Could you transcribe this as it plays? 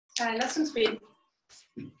Lass uns beten.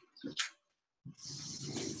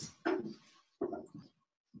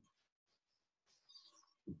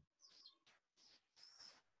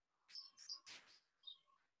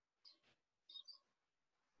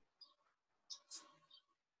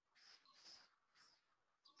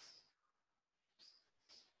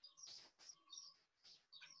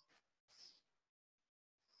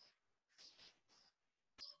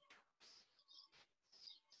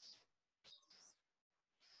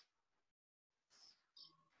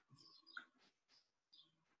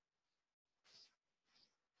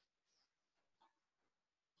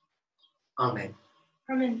 Amen.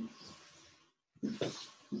 Amen.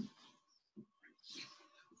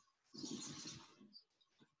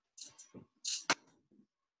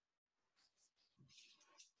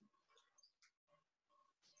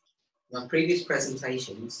 In our previous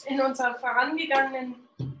presentations, In unserer vorangegangenen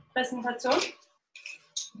Präsentation,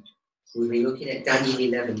 we'll be looking at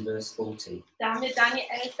Daniel 11, verse 40. da haben wir Daniel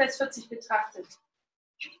 11, Vers 40 betrachtet.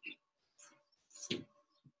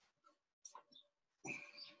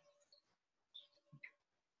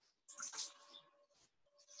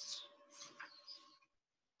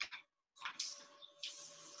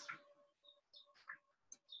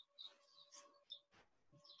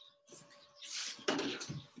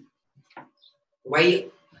 The way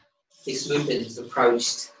this movement has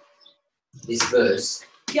approached this verse,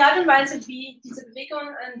 Die Art und Weise, wie diese Bewegung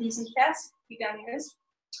an diesen Vers gegangen ist,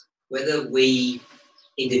 whether we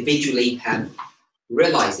individually have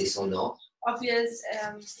realized this or not, ob wir es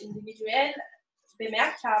individuell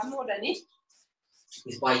bemerkt haben oder nicht,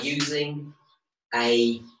 is by using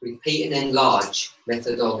a repeat and enlarge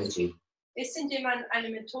methodology. ist, indem man eine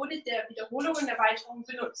Methode der Wiederholung und Erweiterung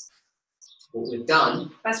benutzt. What we've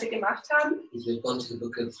done Was wir gemacht haben, is we've gone to the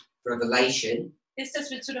book of Revelation ist, dass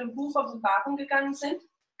wir zu dem Buch Offenbarung gegangen sind.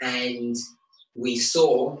 and we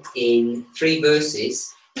saw in 3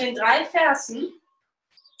 verses In den 3 Versen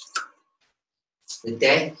the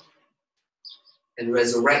death and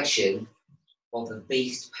resurrection of the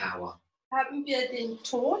beast power. haben wir den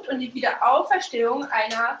Tod und die Wiederauferstehung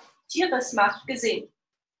einer Tieresmacht gesehen.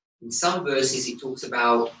 In some verses it talks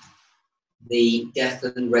about the death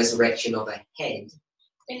and resurrection of a head.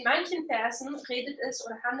 In manchen Versen redet es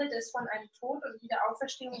oder handelt es von einem Tod und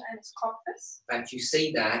Wiederauferstehung eines Kopfes. In fact, you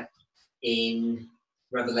see that in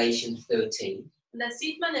Revelation 13. Und das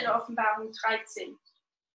sieht man in Offenbarung 13.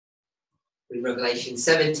 In Revelation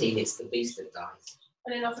 17, it's the beast that dies.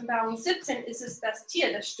 Und in Offenbarung 17 ist es das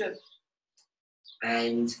Tier, das stirbt.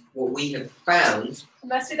 And what we have found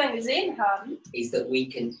Und was wir dann gesehen haben, is that we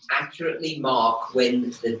can accurately mark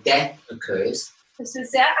when the death occurs dass wir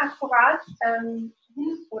sehr akkurat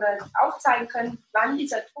oder aufzeigen können, wann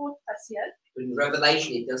dieser Tod passiert. In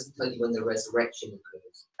Revelation, it doesn't tell you when the resurrection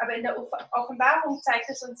occurs. Aber in der Offenbarung zeigt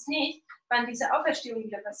es uns nicht, wann diese Auferstehung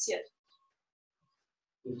wieder passiert.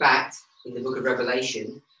 In fact, in the book of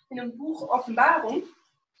Revelation, In dem Buch Offenbarung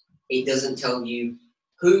it doesn't tell you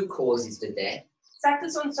who causes the death, sagt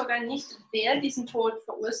es uns sogar nicht, wer diesen Tod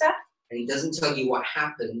verursacht. and it doesn't tell you what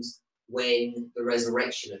happens when the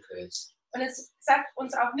resurrection occurs. Und es sagt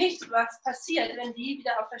uns auch nicht, was passiert, wenn die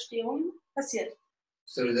Wiederauferstehung passiert.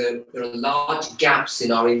 So there are large gaps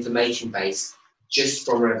in our information base just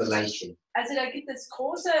from Revelation. Also da gibt es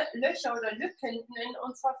große Löcher oder Lücken in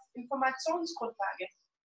unserer Informationsgrundlage.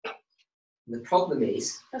 And the problem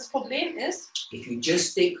is, Das Problem ist, if you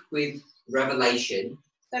just stick with Revelation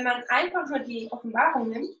wenn man einfach nur die Offenbarung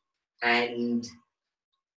nimmt and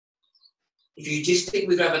if you just stick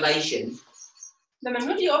with Revelation, wenn man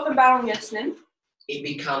nur die Offenbarung jetzt nimmt, it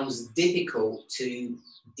becomes difficult to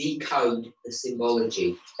decode the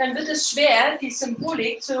symbology. dann wird es schwer, die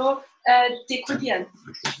Symbolik zu dekodieren,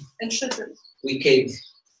 entschlüsseln. We could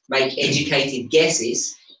make educated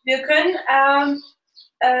guesses, Wir können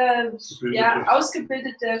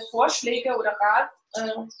ausgebildete Vorschläge oder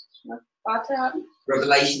Rate haben.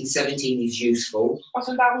 Revelation 17 is useful.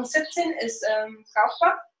 Offenbarung 17 ist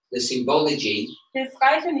brauchbar, The symbology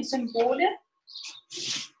hilfreich und die Symbole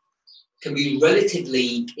can be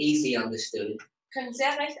relatively easily understood, können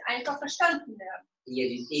sehr recht einfach verstanden werden.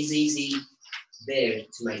 yet it is easy there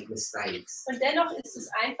to make mistakes. Und dennoch ist es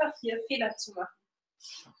einfach, hier Fehler zu machen.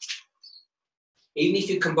 Even if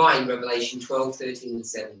you combine Revelation 12, 13 and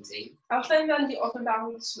 17, Auch wenn man die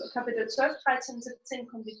Offenbarung Kapitel 12, 13, 17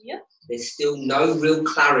 kombiniert, there's still no real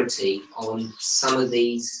clarity on some of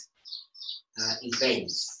these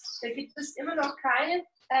events. da gibt es immer noch keine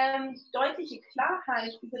deutliche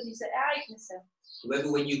Klarheit über diese Ereignisse.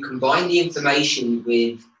 However, when you combine the information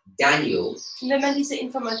with Daniel, Und wenn man diese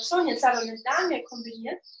Information jetzt aber mit Daniel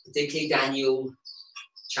kombiniert, particularly Daniel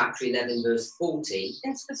chapter 11, verse 40,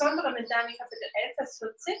 insbesondere mit Daniel Kapitel 11, Vers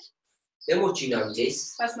 40, then what you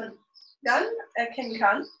notice was man dann erkennen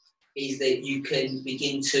kann, is that you can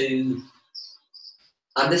begin to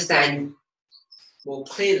understand more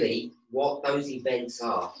clearly what those events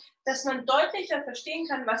are. dass man deutlicher verstehen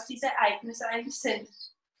kann, was diese Ereignisse eigentlich sind.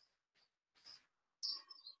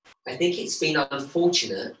 I think it's been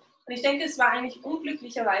unfortunate Und ich denke, es war eigentlich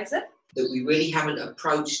unglücklicherweise, that we really haven't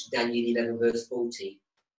approached Daniel 11, verse 40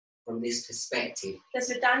 from this perspective. dass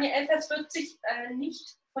wir Daniel 11, Vers 40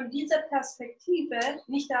 nicht von dieser Perspektive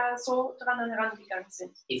nicht da so dran herangegangen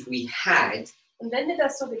sind. If we had, Und wenn wir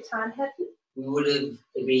das so getan hätten, we would have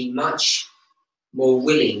been much more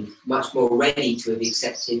willing, much more ready to have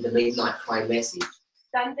accepted the midnight cry message.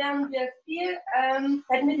 dann wären wir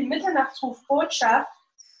hätten wir die Mitternachtsruf-Botschaft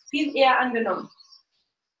viel eher angenommen.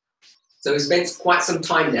 So we spent quite some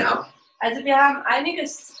time now Also wir haben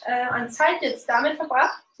einiges an Zeit jetzt damit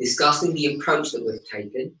verbracht, discussing the approach that we've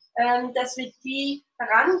taken dass wir die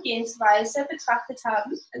Herangehensweise betrachtet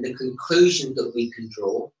haben and the conclusions that we can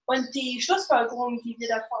draw und die Schlussfolgerungen, die wir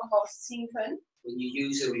davon rausziehen können, when you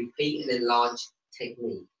use a repeat and enlarge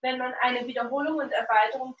technique. wenn man eine Wiederholung und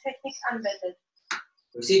Erweiterung Technik anwendet.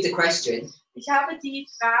 We received a question. Ich habe die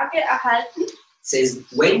Frage erhalten, It says,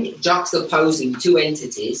 when juxtaposing two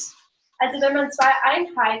entities also wenn man zwei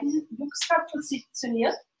Einheiten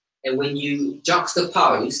juxtapositioniert and when you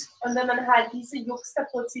juxtapose, und wenn man halt diese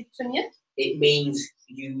juxtapositioniert, it means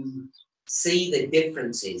you see the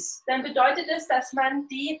differences. dann bedeutet es, dass man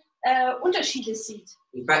die Unterschiede sieht.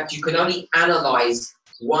 In fact, you can only analyze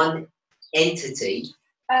one entity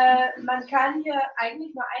Man kann hier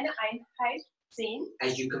eigentlich nur eine Einheit sehen,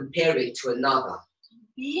 as you compare it to another.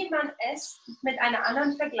 wie man es mit einer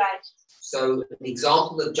anderen vergleicht. So an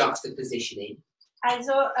example of juxtapositioning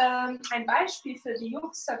Also ein Beispiel für die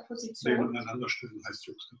Juxtaposition Nebeneinander stellen heißt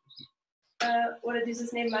Juxtaposition. oder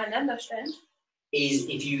dieses Nebeneinanderstellen is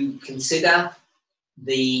if you consider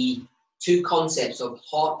the two concepts of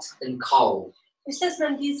hot and cold. ist, dass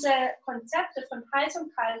man diese Konzepte von heiß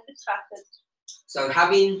und kalt betrachtet. So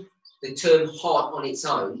having the term hot on its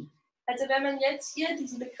own, Also wenn man jetzt hier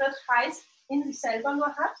diesen Begriff heiß in sich selber nur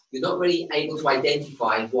hat, you're not really able to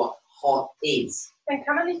identify what hot is. dann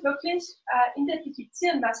kann man nicht wirklich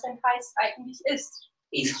identifizieren, was denn heiß eigentlich ist.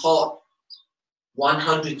 Is hot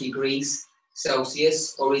 100 degrees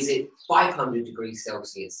Celsius or is it 500 degrees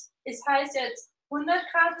Celsius? Ist heiß jetzt 100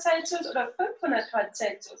 Grad Celsius oder 500 Grad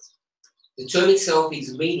Celsius? The term itself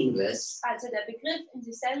is meaningless Also der Begriff in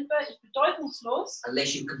sich selber ist bedeutungslos,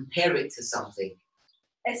 unless you compare it to something.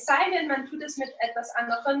 es sei denn, man tut es mit etwas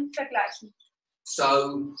anderem vergleichen.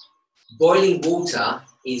 So boiling water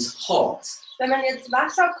is hot, Wenn man jetzt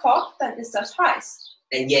Wasser kocht, dann ist das heiß.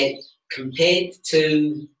 and yet compared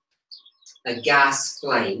to a gas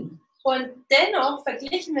flame Und dennoch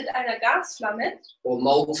verglichen mit einer Gasflamme or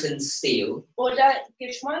molten steel, oder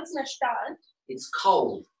geschmolzener Stahl, it's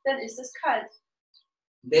cold. dann ist es kalt.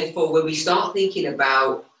 Therefore, when we start thinking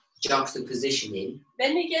about juxtapositioning,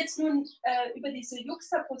 Wenn wir jetzt nun über diese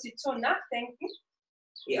Juxtaposition nachdenken,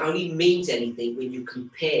 it only means anything when you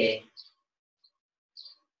compare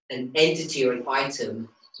an entity or an item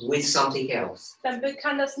with something else. dann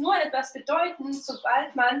kann das nur etwas bedeuten,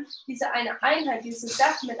 sobald man diese eine Einheit, diese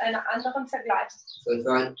Sache mit einer anderen vergleicht. So if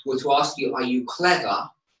I were to ask you, are you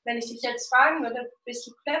clever? Wenn ich dich jetzt fragen würde, bist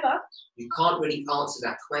du clever, You can't really answer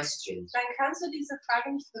that question. dann kannst du diese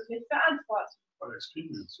Frage nicht wirklich beantworten. Weil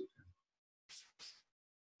Experience zu kennen.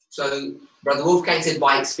 So Brother Wolfgang said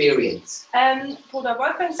by experience. Bruder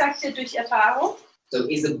Wolfgang sagte durch Erfahrung, So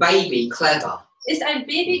is a baby clever? ist ein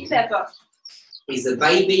Baby clever? Is a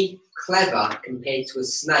baby clever compared to a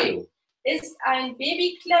snail? Ist ein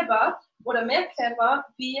Baby clever oder mehr clever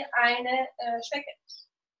wie eine Schnecke?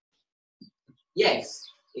 Yes,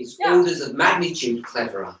 it's Yeah. orders of magnitude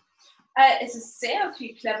cleverer. Es ist sehr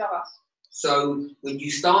viel cleverer. So when you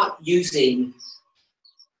start using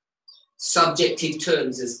subjective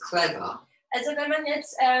terms as clever, Also wenn man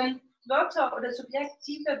jetzt Wörter oder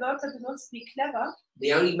subjektive Wörter benutzt wie clever,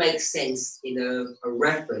 they only make sense in a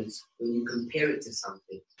reference when you compare it to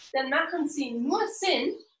something. dann machen sie nur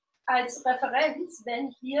Sinn als Referenz,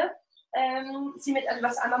 wenn wir sie mit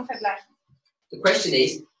etwas anderem vergleichen. The question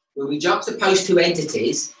is, when we juxtapose two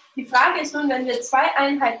entities Die Frage ist nun, wenn wir zwei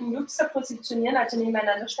Einheiten juxtapositionieren, also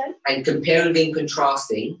nebeneinander stellen, and comparing and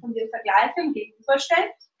contrasting, und wir vergleichen und gegenüberstellen,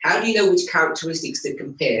 how do you know which characteristics to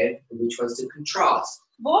compare and which ones to contrast?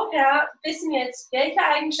 woher wissen wir jetzt, welche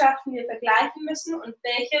Eigenschaften wir vergleichen müssen und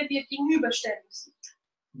welche wir gegenüberstellen müssen?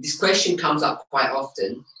 This question comes up quite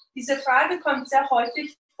often Diese Frage kommt sehr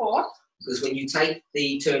häufig vor, Because when you take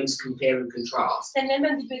the terms compare and contrast, Denn wenn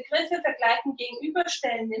man die Begriffe vergleichen,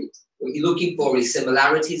 gegenüberstellen nimmt, what you're looking for is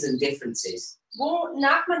similarities and differences.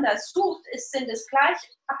 wonach man das sucht, sind es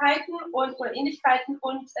Gleichheiten oder Ähnlichkeiten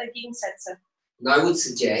und Gegensätze. And I would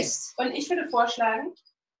suggest Und ich würde vorschlagen,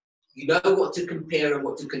 you know what to compare and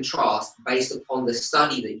what to contrast based upon the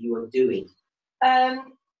study that you are doing.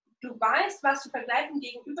 du weißt, was du vergleichen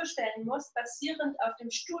gegenüberstellen musst, basierend auf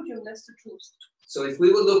dem Studium, das du tust. So if we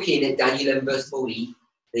were looking at Daniel 11 verse 40,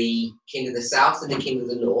 the king of the south and the king of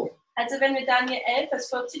the north, Also wenn wir Daniel 11, Vers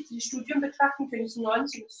 40, die Studium betrachten, König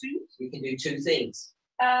 19 und Süden, we can do two things.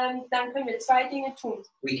 dann können wir zwei Dinge tun.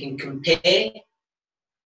 We can compare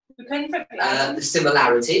Wir können vergleichen, the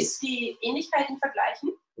similarities. die Ähnlichkeiten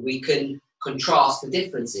vergleichen We can contrast the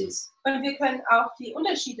differences. und wir können auch die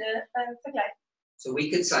Unterschiede vergleichen. So we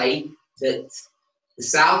could say that the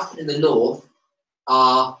south and the north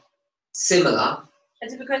are similar,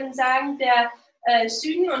 Also wir können sagen, der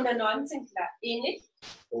Süden und der Norden sind ähnlich,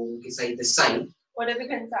 or we could say the same, oder wir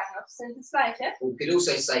können sagen, auch sind das Gleiche. or we could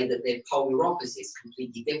also say that they're polar opposites,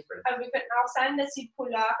 completely different. Aber wir könnten auch sagen, dass sie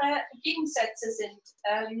polare Gegensätze sind.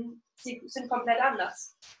 Sie sind komplett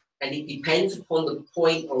anders. And it depends upon the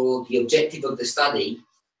point or the objective of the study,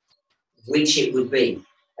 which it would be.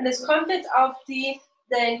 Und es kommt jetzt auf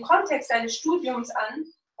den Kontext deines Studiums an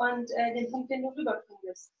und den Punkt, den du rüberbringen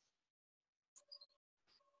wirst.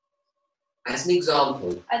 As an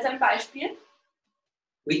example, Also ein Beispiel.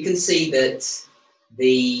 we can see that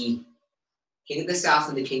the king of the south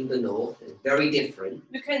and the king of the north are very different.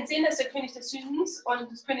 Wir können sehen, dass der König des Südens und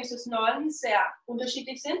des Königs des Nordens sehr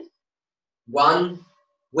unterschiedlich sind. One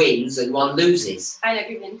wins and one loses. Einer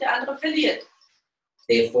gewinnt, der andere verliert.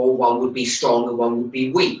 Therefore, one would be strong and one would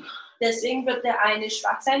be weak. Deswegen wird der eine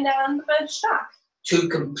schwach sein, der andere stark. Two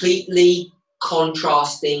completely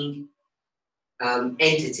contrasting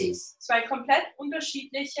entities. Zwei komplett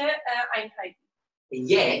unterschiedliche Einheiten. And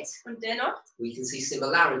yet, Und dennoch we can see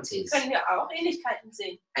similarities. können wir auch Ähnlichkeiten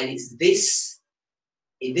sehen. And it's this,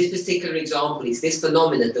 in this particular example, it's this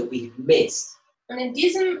phenomenon that we've missed. Und in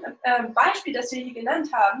diesem Beispiel, das wir hier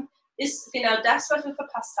genannt haben, ist genau das, was wir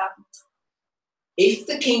verpasst haben. If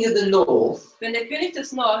the king of the north Wenn der König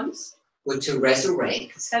des Nordens were to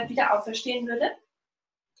resurrect, dann wieder auferstehen würde,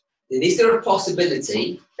 then is there a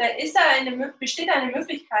possibility dann besteht eine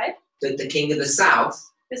Möglichkeit, that the king of the south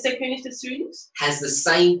dass der König des Südens has the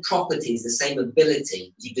same properties, the same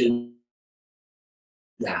ability to do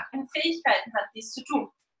that? Fähigkeiten hat, dies zu tun.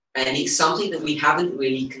 And it's something that we haven't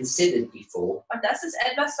really considered before. Und das ist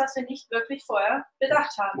etwas, was wir nicht wirklich vorher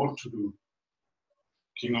bedacht haben. What to do?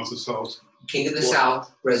 King of the south. King of the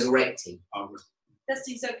south resurrecting. Dass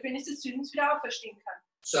dieser König des Südens wieder auferstehen kann.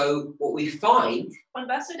 So what we find, Und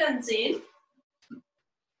was wir dann sehen,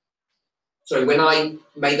 sorry, when I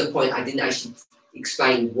made the point, I didn't actually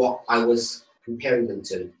explain what I was comparing them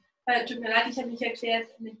to. tut mir leid, ich habe nicht erklärt,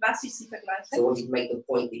 mit was ich sie vergleiche. So I wanted to make the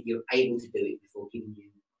point that you're able to do it before giving you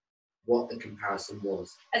what the comparison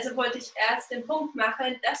was. Also wollte ich erst den Punkt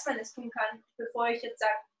machen, dass man es tun kann, bevor ich jetzt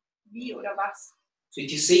sage, wie oder was. So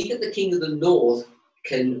if you see that the king of the north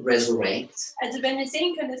can resurrect, Also wenn wir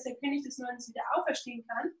sehen können, dass der König des Nordens wieder auferstehen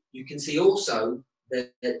kann, you can see also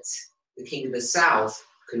that the king of the south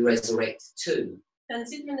can resurrect too. dann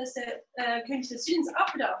sieht man, dass der König des Südens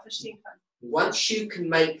auch wieder auferstehen kann. Once you can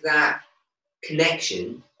make that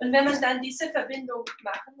connection, Und wenn man dann diese Verbindung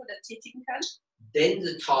machen oder tätigen kann, then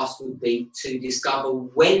the task would be to discover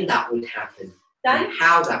when that would happen dann and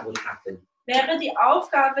how that would happen. wäre die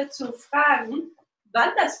Aufgabe zu fragen, wann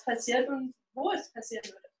das passiert und wo es passieren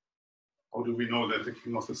würde. How do we know that the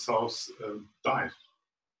king of the south died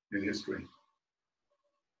in history?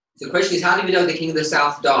 So the question is, how do we know the king of the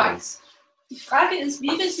south dies? Die Frage ist, wie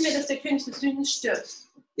wissen wir, dass der König des Südens stirbt?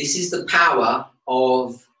 This is the power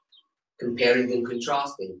of comparing and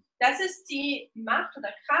contrasting. Das ist die Macht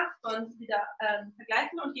oder Kraft von wieder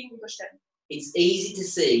vergleichen und gegenüberstellen. It's easy to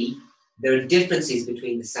see there are differences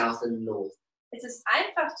between the south and the north. Es ist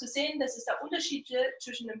einfach zu sehen, dass es da Unterschiede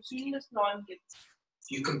zwischen dem Süden und dem Norden gibt. If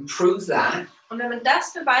you can prove that, Und wenn man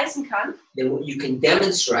das beweisen kann, then what you can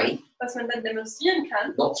demonstrate, was man dann demonstrieren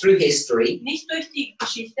kann, not through history, nicht durch die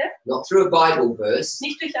Geschichte, not through a Bible verse,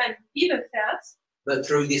 nicht durch einen Bibelvers, but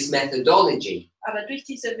through this methodology, aber durch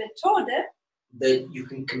diese Methode, that you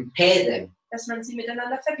can compare them, dass man sie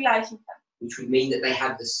miteinander vergleichen kann. which would mean that they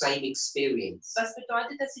have the same experience. Was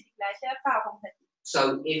bedeutet, dass sie die gleiche Erfahrung hätten.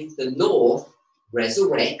 So if the north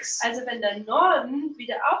resurrects Also wenn der Norden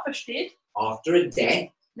wieder aufersteht, after a death,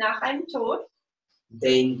 nach einem Tod,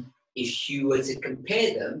 then if you were to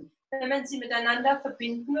compare them, wenn man sie miteinander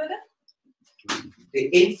verbinden würde, the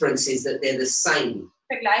inference is that they're the same.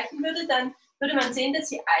 vergleichen würde, dann würde man sehen, dass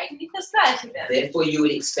sie eigentlich das Gleiche wären. Therefore, you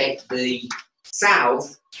would expect the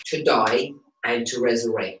south to die and to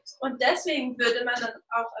resurrect. Und deswegen würde man dann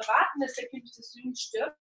auch erwarten, dass der König des Südens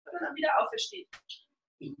stirbt und dann wieder aufersteht.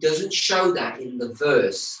 It doesn't show that in the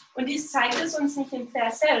verse. Und dies zeigt es uns nicht im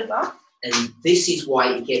Vers selber. And this is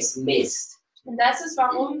why it gets missed. Und das ist,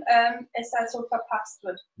 warum es da so verpasst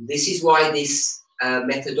wird. This is why this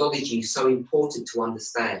methodology is so important to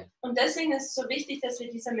understand. Und deswegen ist es so wichtig, dass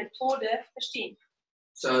wir diese Methode verstehen.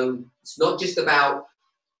 So it's not just about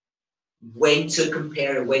when to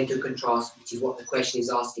compare and when to contrast, which is what the question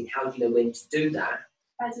is asking. How do you know when to do that?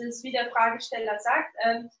 Also es ist, wie der Fragesteller sagt,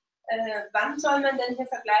 wann soll man denn hier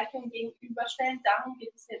Vergleichungen gegenüberstellen? Darum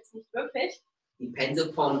geht es jetzt nicht wirklich. Depends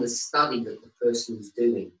upon the study that the person is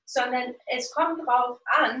doing. Sondern es kommt darauf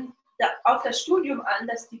an, auf das Studium an,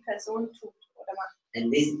 das die Person tut oder macht.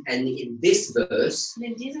 And in this verse, Und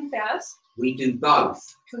in diesem Vers we do both.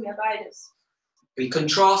 tun wir beides. We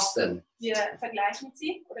contrast them. Wir vergleichen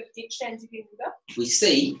sie oder stellen sie gegenüber. We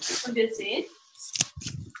see Und wir sehen,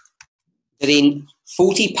 that in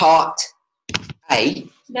 40 part A,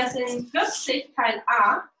 dass in 40 Teil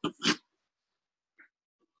A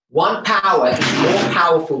one power is more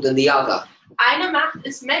powerful than the other. eine Macht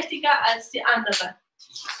ist mächtiger als die andere.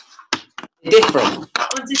 Different.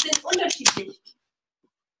 Und sie sind unterschiedlich.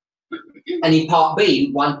 And in part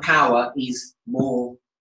B, one power is more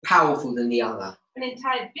powerful than the other. Und in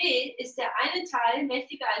Teil B ist der eine Teil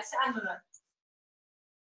mächtiger als der andere.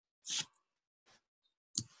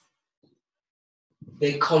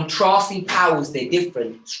 They're contrasting powers, they're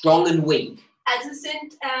different, strong and weak. Also es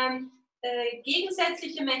sind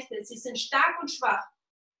gegensätzliche Mächte. Sie sind stark und schwach.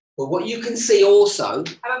 But what you can see also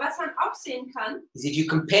Aber was man auch sehen kann, is if you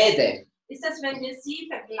compare them, ist, dass wenn wir sie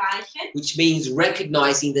vergleichen, which means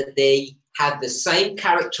recognizing that they have the same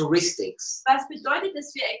characteristics. was bedeutet,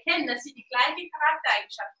 dass wir erkennen, dass sie die gleiche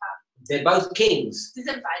Charaktereigenschaft haben. They're both kings. Sie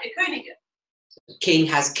sind beide Könige. The king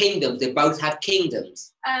has kingdoms, they both have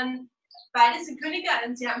kingdoms. Beide sind Könige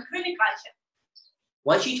und sie haben Königreiche.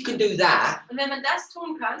 Once you can do that, Und wenn man das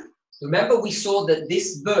tun kann, remember we saw that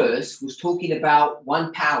this verse was talking about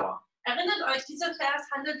one power, erinnert euch, dieser Vers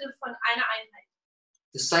handelte von einer Einheit.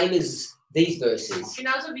 the same as these verses.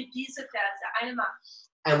 Genauso wie diese Verse, eine Macht.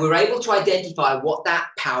 And we're able to identify what that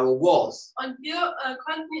power was. Und wir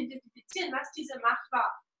konnten identifizieren, was diese Macht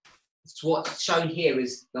war. It's what's shown here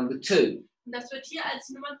is number 2, Und das wird hier als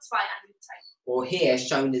Nummer 2 angezeigt. or here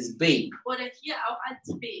shown as B, Oder hier auch als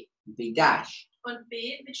B. B dash, Und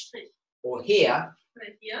B mit Strich. or here Oder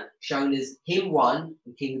hier shown as him 1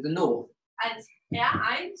 and king of the north. als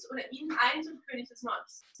R1 oder ihn 1 und König des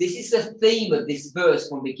Nordens. This is the theme of this verse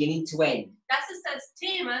from beginning to end. Das ist das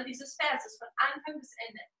Thema dieses Verses von Anfang bis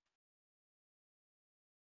Ende.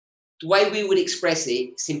 The way we would express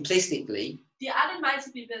it simplistically Die Art und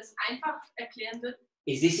Weise, wie wir es einfach erklären würden,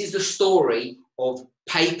 is this is the story of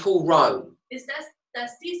papal Rome, ist,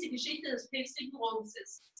 dass dies die Geschichte des päpstlichen Roms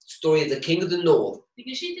ist. story of the king of the north, Die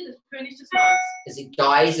Geschichte des Königs des Nordens, as it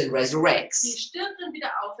dies and die resurrects. stirbt und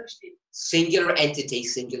wieder aufersteht. Singular entity,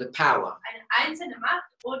 singular power. Eine einzelne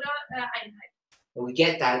Macht oder Einheit. And we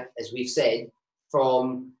get that, as we've said,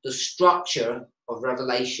 from the structure of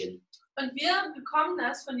Revelation. Und wir bekommen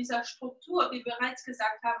das von dieser Struktur, wie wir bereits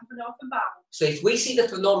gesagt haben, von der Offenbarung. So if we see the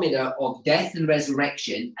phenomena of death and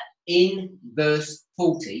resurrection in verse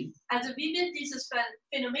 40, Also wie wir dieses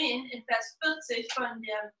Phänomen in Vers 40 von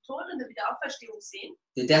dem Tod und der Wiederauferstehung sehen,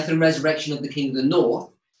 the death and resurrection of the king of the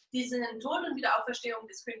north, diesen Tod und Wiederauferstehung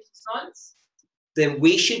des Königs des Nordens, then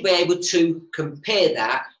we should be able to compare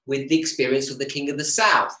that with the experience of the king of the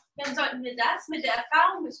south. dann sollten wir das mit der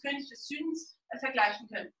Erfahrung des Königs des Südens vergleichen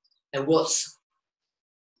können. And what's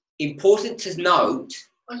important to note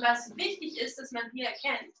Und was wichtig ist, dass man hier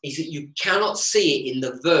erkennt, is that you cannot see it in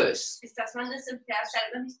the verse, ist, dass man es im Vers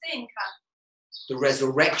selber nicht sehen kann. the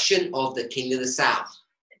resurrection of the king of the south.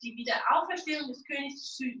 Die Wiederauferstehung des Königs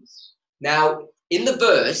des Südens. Now, in the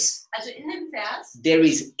verse, Also in dem Vers, there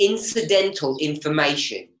is incidental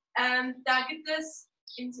information. da gibt es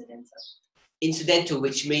Inzidenzen. Incidental,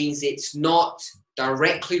 which means it's not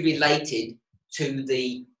directly related to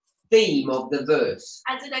the theme of the verse.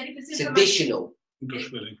 Also da gibt es It's additional.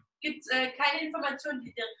 Unterschwellig. Gibt keine Information,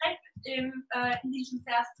 die direkt in diesem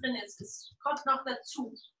Vers drin ist. Es kommt noch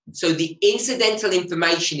dazu. So the incidental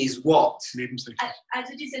information is what? Nebensächlich.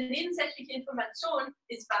 Also diese nebensächliche Information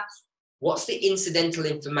ist was? What's the incidental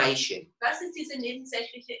information? Was ist diese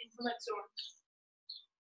nebensächliche Information?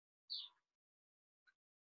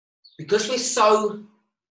 Because we're so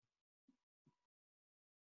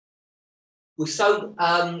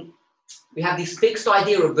we have this fixed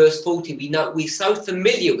idea of verse 40. We know we're so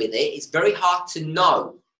familiar with it, it's very hard to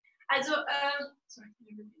know. Also,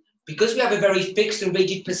 Because we have a very fixed and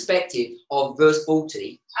rigid perspective of verse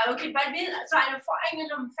 40, okay, weil wir so eine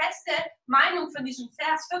voreingenommen feste Meinung von diesem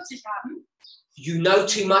Vers 40 haben, you know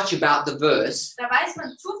too much about the verse, da weiß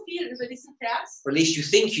man zu viel über diesen Vers, or at least you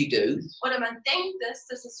think you do. oder man denkt es,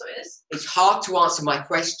 dass es so ist, It's hard to answer my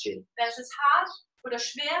question. dann ist es hart oder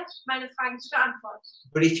schwer, meine Fragen zu beantworten.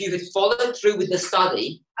 But if you had followed through with the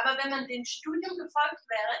study, Aber wenn man dem Studium gefolgt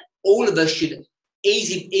wäre, all of us should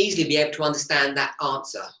easily be able to understand that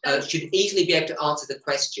answer. Should easily be able to answer the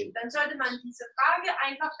question. dann sollte man diese Frage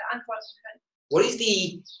einfach beantworten können. What is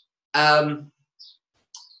the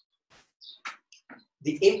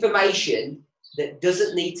information that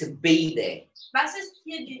doesn't need to be there? Was ist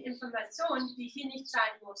hier die Information, die hier nicht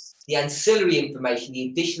sein muss? The ancillary information,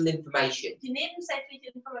 the additional information. Die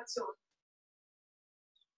nebensächliche Information.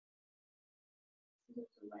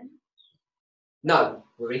 No,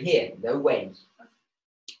 we're in here. No when.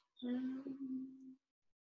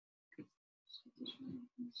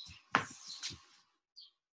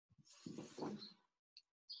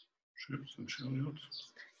 Ships and chariots.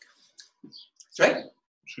 Sorry?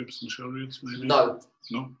 Ships and chariots, maybe? No.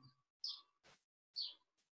 No?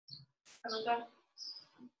 I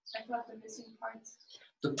thought the missing parts.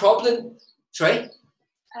 The problem, sorry?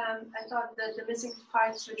 I thought the missing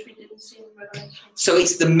parts which we didn't see in Revelation. So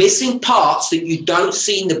it's the missing parts that you don't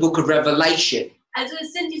see in the book of Revelation. Also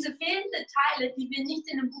es sind diese fehlenden Teile, die wir nicht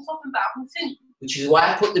in dem Buch Offenbarung finden. Which is why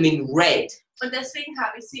I put them in red. Und deswegen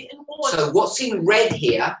habe ich sie in Rot So what's in red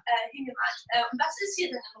here hingemalt. Und was ist hier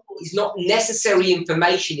denn in Rot? is not necessary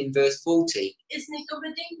information in verse 40. Ist nicht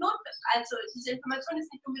unbedingt notwendig. Also diese Information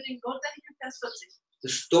ist nicht unbedingt notwendig in Vers 40. The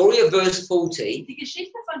story of verse 40 Die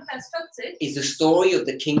Geschichte von Vers 40 is the story of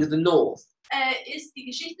the king of the north. ist die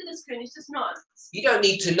Geschichte des Königs des Nordens. You don't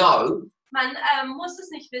need to know Man muss es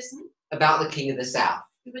nicht wissen about the king of the south.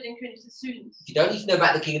 über den König des Südens. If you don't need to know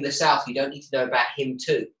about the king of the south, you don't need to know about him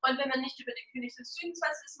too. Und wenn man nicht über den König des Südens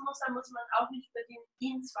was wissen muss, dann muss man auch nicht über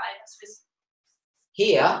ihn zwei was wissen.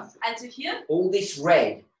 Here, Also hier, all this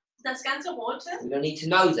red, das ganze Rote, we don't need to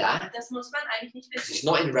know that. das muss man eigentlich nicht It's wissen.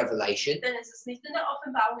 not in Revelation. Denn es ist nicht in der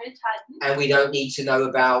Offenbarung enthalten. And we don't need to know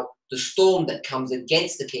about the storm that comes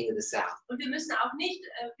against the king of the south. Und wir müssen auch nicht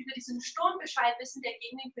über diesen Sturm Bescheid wissen, der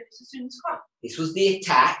gegen den König des Südens kommt. This was the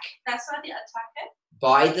attack Das war die Attacke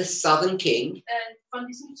by the southern king, von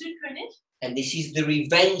diesem Südkönig. and this is the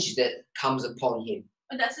revenge that comes upon him.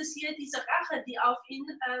 Und das ist hier diese Rache, die auf ihn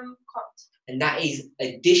kommt. And that is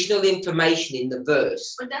additional information in the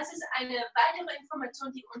verse. Und das ist eine weitere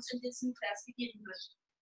Information, die uns in diesem Vers gegeben wird.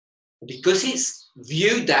 Because it's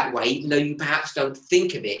viewed that way, even though you perhaps don't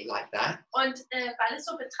think of it like that, Und weil es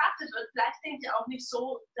so betrachtet wird, vielleicht denkt ihr auch nicht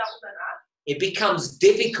so darüber nach. it becomes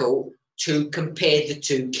difficult to compare the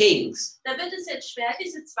two kings. Da wird es jetzt schwer,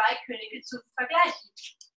 diese zwei Könige zu vergleichen.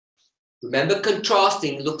 Remember,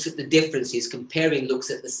 contrasting looks at the differences, comparing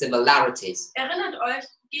looks at the similarities. Erinnert euch,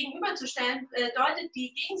 gegenüberzustellen bedeutet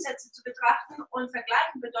die Gegensätze zu betrachten und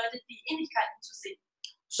vergleichen bedeutet die Ähnlichkeiten zu sehen.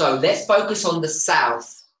 So let's focus on the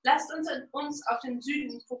south. Lasst uns auf den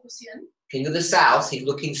Süden fokussieren. King of the south, he's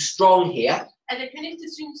looking strong here. Der König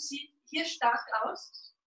des Südens sieht hier stark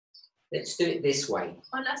aus. Let's do it this way.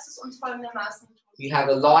 Und lasst es uns folgendermaßen tun. You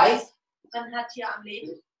have alive. Man hat hier am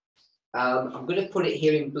Leben. I'm going to put it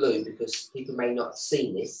here in blue because people may not have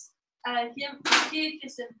seen this. Hier steht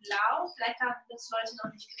es in Blau. Vielleicht haben das Leute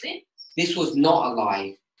noch nicht gesehen. This was not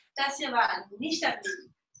alive. Das hier war nicht am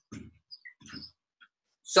Leben.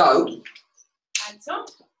 So, Also,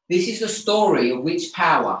 this is the story of which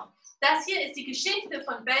power? das hier ist die Geschichte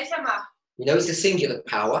von welcher Macht. You know, it's a singular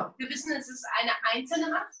power. Wir wissen, es ist eine einzelne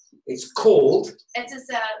Macht. It's called Es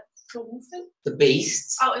ist berufen. the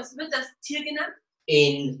beasts Oh, es wird das Tier genannt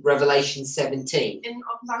in Revelation 17, in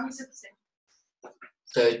Offenbarung 17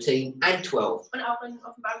 13, and 12. und auch in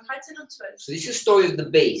Offenbarung 13 und 12. So this is the story of the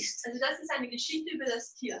beast. Also das ist eine Geschichte über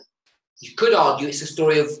das Tier. You could argue it's a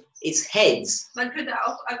story of its heads. Man könnte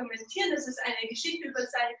auch argumentieren, dass es eine Geschichte über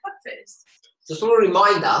seine Köpfe ist. Just want to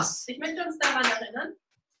remind us, Ich möchte uns daran erinnern,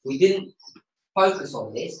 we didn't focus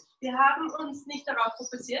on this. wir haben uns nicht darauf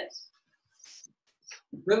fokussiert.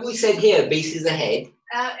 Remember we said here, beast is the head.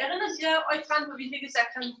 Erinnert ihr euch dran, wie wir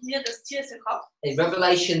gesagt haben, hier das Tier ist der Kopf. In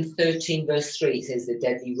Revelation 13 verse 3 it says the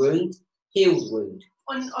deadly wound, healed wound.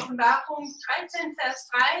 Und Offenbarung 13, Vers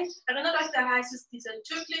 3, erinnert euch, da heißt es diese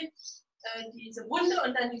diese Wunde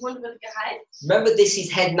und dann die Wunde wird geheilt. Remember this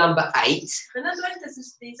is head number 8 Erinnert euch, das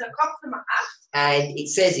ist dieser Kopf Nummer 8. and it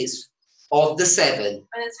says it's of the 7. Und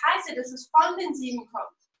es heißt ja, dass es von den 7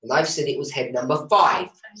 kommt. And I've said it was head number 5. Und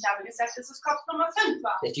ich habe gesagt, dass es Kopf Nummer 5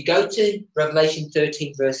 war. If you go to Revelation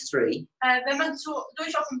 13, verse 3, Wenn man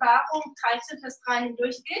durch Offenbarung 13, Vers 3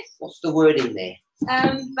 hindurchgeht, what's the wording there?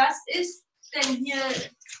 was ist denn hier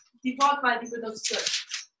die Wortwahl, die benutzt wird?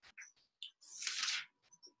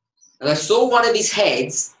 And I saw one of his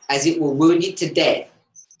heads as it were wounded to death.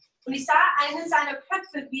 Und ich sah eine seiner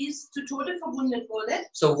Köpfe, wie es zu Tode verwundet wurde.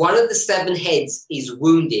 So one of the 7 heads is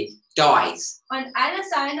wounded, dies. Und einer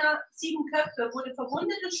seiner 7 Köpfe wurde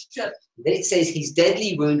verwundet und stirbt. Then it says his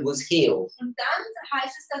deadly wound was healed. Und dann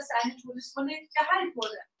heißt es, dass seine Todeswunde geheilt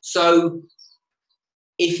wurde. So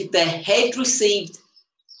if the head received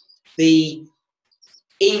the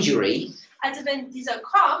injury, Also wenn dieser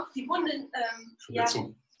Kopf die Wunde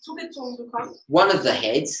Verletzung. zugezogen bekommt, one of the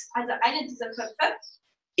heads, also eine dieser Köpfe,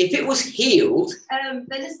 if it was healed,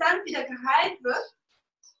 wenn es dann wieder geheilt wird,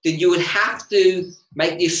 then you would have to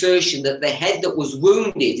make the assertion that the head that was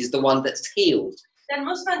wounded is the one that's healed. dann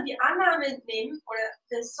muss man die Annahme nehmen oder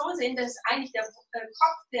das so sehen, dass eigentlich der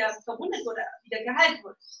Kopf, der verwundet wurde, wieder geheilt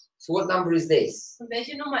wurde. So what number is this? Und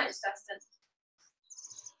welche Nummer ist das denn?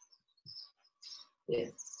 Yeah.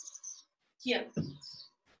 Hier.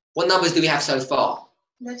 What numbers do we have so far?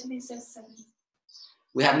 Natürlich 6.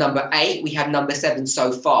 We have number 8, we have number 7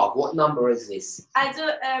 so far. What number is this? Also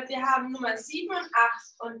wir haben Nummer 7 und 8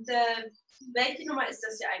 und welche Nummer ist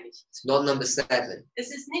das hier eigentlich? It's not number 7.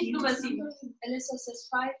 Es ist nicht Nummer 7. Elisa says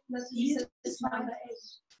 5, Natalie says number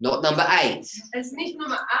 8. Not number 8. Es ist nicht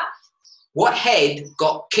Nummer 8. What head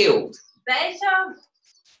got killed? Welcher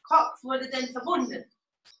Kopf wurde denn verwundet?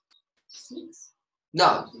 6.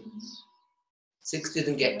 No. 6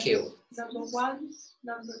 didn't get killed. Number 1,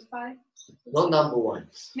 number 5. Not number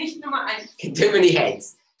 1. Nicht Nummer 1. Too many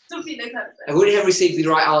heads. Zu viele Köpfe. I wouldn't have received the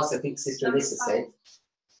right answer, I think Sister Number Alyssa 5. said.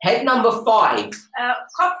 Head number 5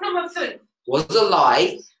 Kopf Nummer 5 was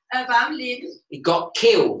alive, war am Leben it got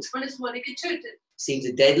killed, und es wurde getötet. received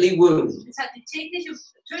a deadly wound. Es hat die tödliche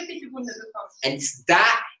Wunde bekommen. And it's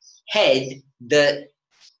that head that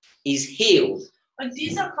is healed. Und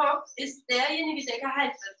dieser Kopf ist derjenige, der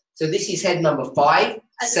geheilt wird. So this is head number 5,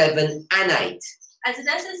 7, and 8. Also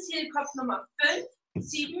das ist hier Kopf Nummer 5,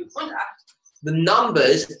 7 und 8. The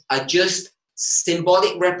numbers are just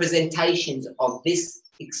symbolic representations of this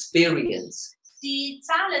experience. Die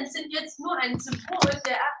Zahlen sind jetzt nur ein Symbol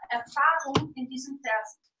der Erfahrung in diesem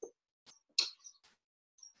Vers.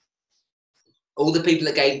 All the people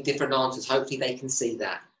that gave different answers, hopefully they can see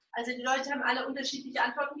that. Also die Leute haben alle unterschiedliche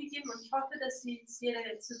Antworten gegeben und ich hoffe, dass jeder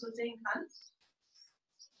jetzt so sehen kann.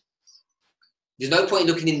 There's no point in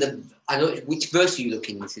looking in the... I know which verse are you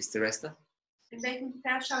looking in, Sister Esther? In welchem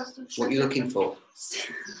Vers schaust du? What are you looking for?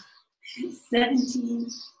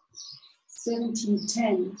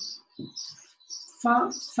 17:10.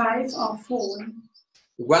 5 or 4.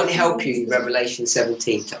 It won't help you in Revelation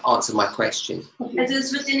 17 to answer my question. Also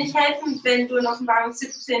es wird dir nicht helfen, wenn du in Offenbarung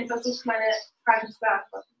 17 versuchst, meine Frage zu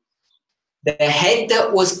beantworten. The head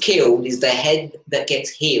that was killed is the head that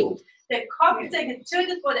gets healed. Der Kopf, der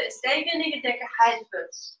getötet wurde, ist derjenige, der geheilt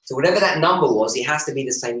wird. So whatever that number was, it has to be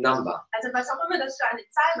the same number. Also was auch immer das für eine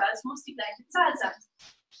Zahl war, es muss die gleiche Zahl sein.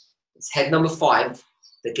 It's head number 5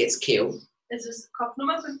 that gets killed, Es ist Kopf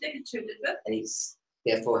Nummer 5, der getötet wird. and it's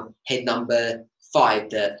therefore head number 5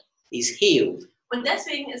 that is healed. Und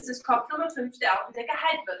deswegen ist es Kopf Nummer 5, der auch wieder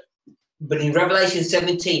geheilt wird. But in Revelation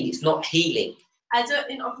 17, it's not healing, Also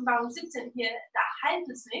in Offenbarung 17 hier, da heilt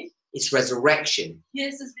es nicht. it's resurrection. Hier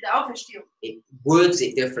ist es wieder Auferstehung. It words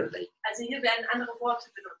it differently, Also hier werden andere Worte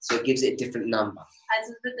benutzt. so it gives it a different number.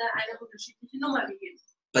 Also wird da eine unterschiedliche Nummer gegeben.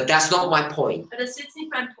 But that's not my point. Aber das ist jetzt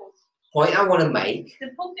nicht mein Punkt. Point I want to make Der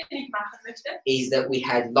Punkt, den ich machen möchte, is that we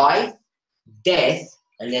had life, death,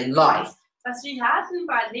 and then life. was wir hatten,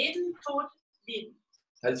 war Leben, Tod, Leben.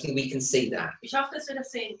 Hopefully we can see that. Ich hoffe, dass wir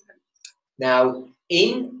das sehen können. Now,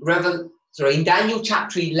 in Daniel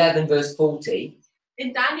chapter 11, verse 40,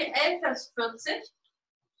 In Daniel 11, Vers 40,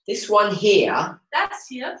 this one here, das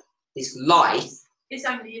hier this life, ist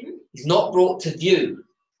am Leben is not brought to view.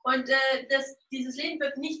 und dieses Leben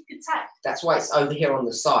wird nicht gezeigt. That's why it's over here on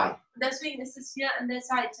the side. Und deswegen ist es hier an der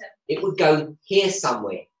Seite. It would go here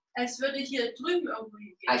somewhere, Es würde hier drüben irgendwo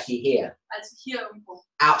hingehen, actually here, also hier irgendwo,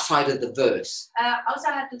 outside of the verse.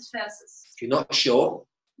 außerhalb des Verses. If you're not sure,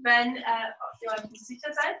 Wenn ihr euch nicht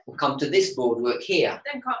sicher seid, we'll come to this boardwork here.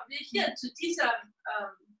 dann kommen wir hier zu diesem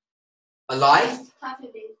Alive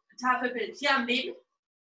Tafelbild. Hier am Leben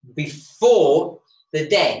before the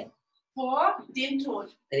death. vor dem Tod.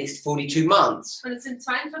 And it's 42 months, Und es sind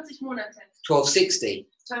 42 Monate, 1260,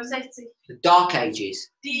 1260, the Dark Ages,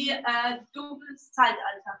 die dunkles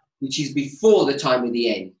Zeitalter. which is before the time of the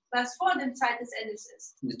end. was vor dem Zeit des Endes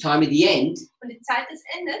ist. And the time of the end Und die Zeit des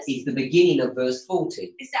Endes is the beginning of verse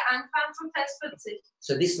 40. ist der Anfang von Vers 40.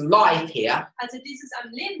 So this life here Also dieses am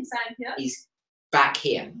Leben sein hier is back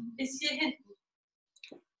here. ist hier hinten.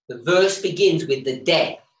 The verse begins with the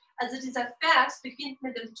death, Also dieser Vers beginnt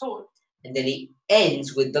mit dem Tod and then it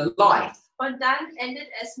ends with the life. und dann endet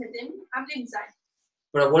es mit dem am Leben sein.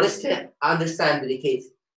 But I want us to understand that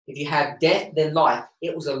if you have death, then life,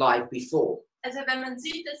 it was alive before. Also wenn man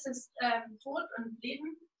sieht, dass es Tod und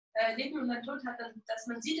Leben, Leben und dann Tod hat, dann, dass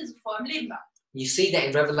man sieht, dass es vor dem Leben war. You see that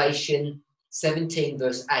in Revelation 17,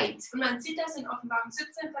 verse 8. Und man sieht das in Offenbarung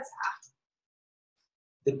 17, Vers 8.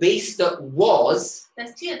 The beast that was,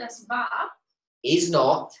 Das Tier, das war, is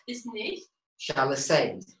not, ist nicht shall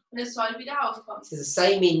ascend. und es soll wieder aufkommen. It's the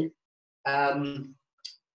same in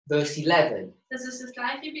verse 11. Das ist das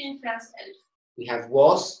gleiche wie in Vers 11. We have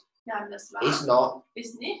was, Wir haben das war, is not,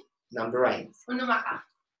 ist nicht number 8. und Nummer 8.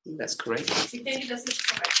 That's correct. Ich denke, das ist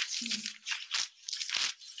korrekt.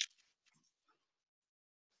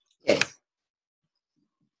 Yes.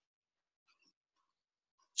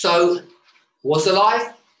 So, was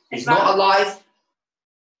alive, is not alive,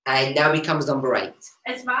 and now becomes number 8.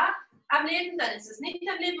 Es war am Leben, dann ist es nicht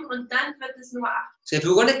am Leben und dann wird es Nummer 8. So if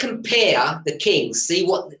we're going to compare the kings, see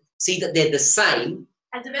that they're the same,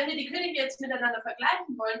 Also wenn wir die Könige jetzt miteinander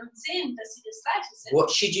vergleichen wollen und sehen, dass sie das Gleiche sind,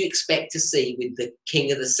 what should you expect to see with the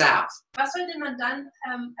king of the south? was sollte man dann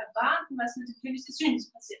erwarten, was mit dem König des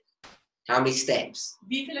Südens passiert? How many steps?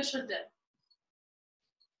 Wie viele Schritte?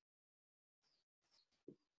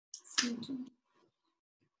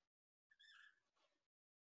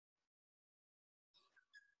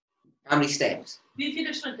 How many steps? Wie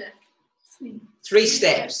viele Schritte? 3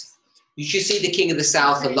 steps. You should see the king of the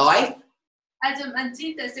south alive, Also man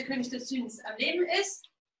sieht, dass der König des Südens am Leben ist,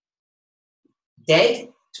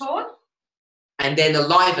 dead, tot and then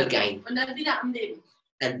alive again. und dann wieder am Leben.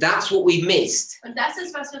 And that's what we missed. Und das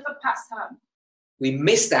ist, was wir verpasst haben. We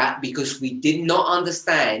missed that because we did not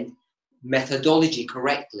understand methodology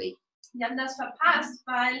correctly. Wir haben das verpasst,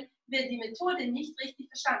 weil wir die Methode nicht richtig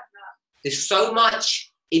verstanden haben. There's so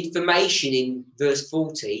much information in verse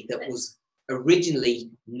 40 that was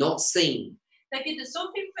originally not seen. Da gibt es so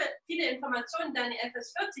viele Informationen dann in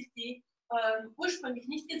Vers 40, die ursprünglich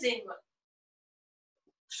nicht gesehen wurden.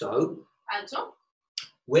 So, Also,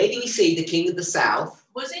 where do we see the king of the south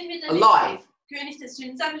wo sehen wir den alive? König des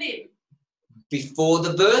Südens am Leben? Before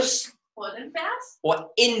the verse Vor dem Vers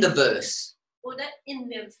or in the verse? oder in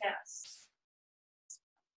dem Vers?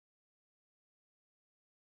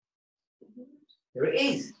 There it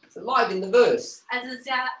is. It's alive in the verse. Also es ist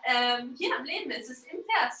ja hier am Leben, es ist im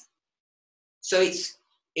Vers. So it's,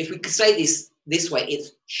 if we could say this way,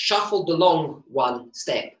 it's shuffled along one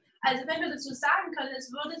step. Also wenn wir das so sagen können,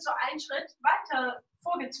 es wurde so einen Schritt weiter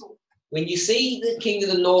vorgezogen. When you see the king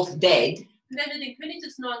of the north dead, Und wenn wir den König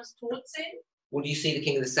des Nordens tot sehen, what do you see the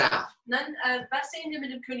king of the south? dann was sehen wir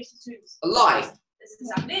mit dem König des Südens? Alive. Es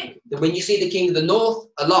ist am Leben. Then when you see the king of the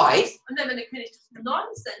north alive, Und wenn man den König des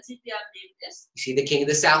Nordens dann sieht, wie er am Leben ist, you see the king of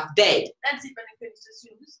the south dead. dann sieht man den König des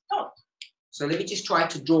Südens tot. So let me just try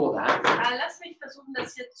to draw that. Lass mich versuchen,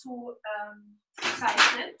 das hier zu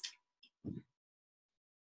zeichnen.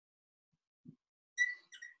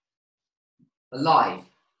 Alive.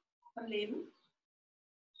 Am Leben.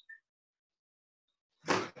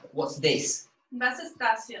 What's this? Und was ist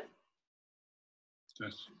das hier?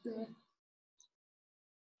 Yes.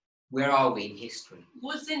 Where are we in history?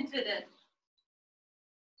 Wo sind wir denn?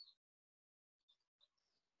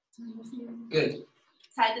 Good.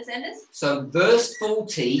 Zeit des Endes. So verse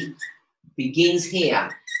 40 begins here.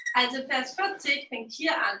 Also Vers 40 fängt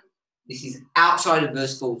hier an. This is outside of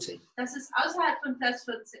verse 40. Das ist außerhalb von Vers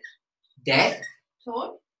 40. Death,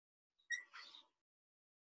 Tod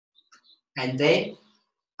and then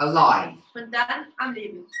alive. und dann am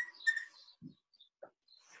Leben.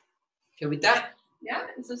 Okay with that? Ja,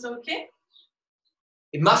 ist das okay?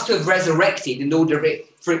 It must have resurrected in order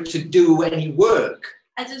for it to do any work.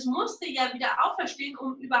 Also es musste ja wieder auferstehen,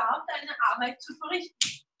 um überhaupt eine Arbeit zu verrichten.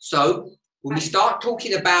 So when we start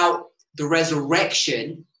talking about the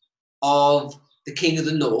resurrection of the king of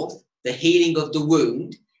the north, the healing of the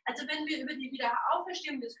wound, Also wenn wir über die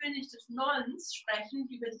Wiederauferstehung des Königs des Nordens sprechen,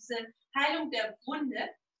 über diese Heilung der Wunde,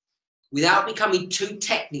 without becoming too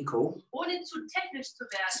technical, ohne zu technisch zu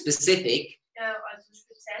werden, specific, also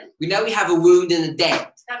speziell, we know we have a wound and a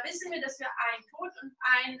death. da wissen wir, dass wir einen Tod und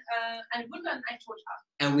eine Wunde und einen Tod haben.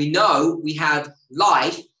 And we know we have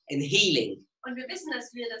life and healing. Und wir wissen,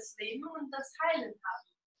 dass wir das Leben und das Heilen haben.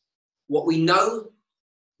 What we know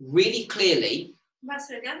really clearly Was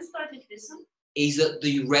wir ganz deutlich wissen, is that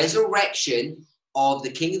the resurrection of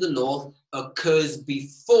the king of the north occurs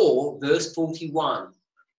before verse 41.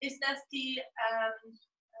 ist, dass die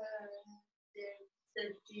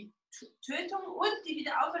Tötung und die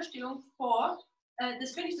Wiederauferstehung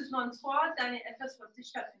des Königs des Nordens vor Daniel 11,40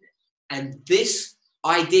 stattfindet. And this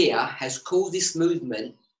idea has caused this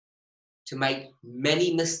movement to make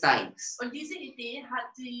many mistakes. Und diese Idee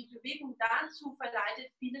hat die Bewegung dazu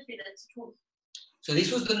verleitet, viele Fehler zu tun. So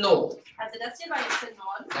this was the north. Also das hier war jetzt der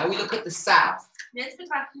Norden. Now we look at the south. Und jetzt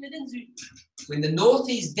betrachten wir den Süden. When the north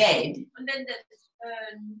is dead, Und wenn der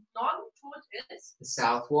Norden tot ist, the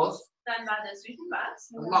south was dann war der Süden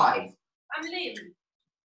was? alive. Am Leben.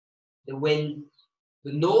 And when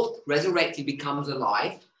the north resurrected becomes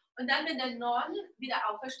alive, Und dann, wenn der Norden wieder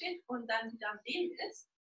aufersteht und dann wieder am Leben ist,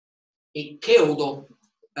 it killed or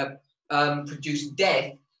produced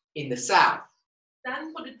death in the south.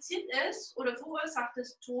 dann produziert es oder verursacht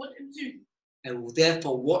es Tod im Süden. And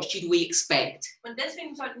therefore, what should we expect Und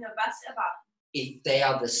deswegen sollten wir was erwarten, if they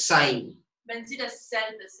are the same? wenn sie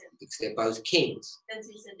dasselbe sind. Because they're both kings. Denn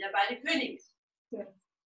sie sind ja beide Könige.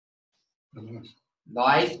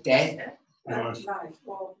 Life, death. Alive.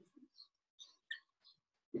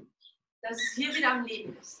 Dass es hier wieder am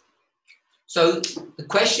Leben ist. So the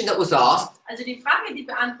question that was asked, Also die Frage, die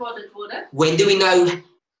beantwortet wurde, when do we know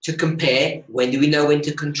to compare? When do we know when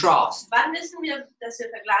to contrast? wann wissen wir, dass wir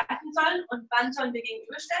vergleichen sollen und wann sollen wir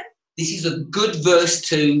gegenüberstellen? This is a good verse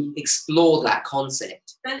to explore that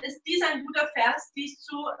concept. Dann ist dies ein guter Vers, dies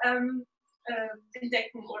zu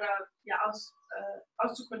entdecken oder ja,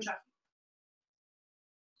 auszukundschaften.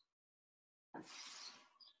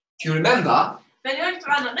 If you remember, Wenn ihr euch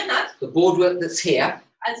daran erinnert, the boardwork that's here,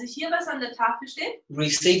 also hier was an der Tafel steht, we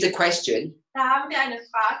received a question da haben wir eine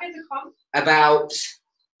Frage bekommen about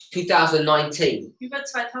 2019. über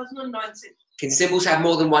 2019. Can symbols have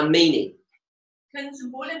more than one meaning? Können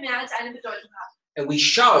Symbole mehr als eine Bedeutung haben? And we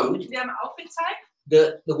showed Wir haben auch gezeigt,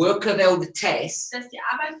 that the work of Elder Tess, dass die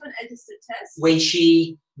Arbeit von Älteste Tess, when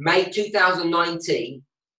she made 2019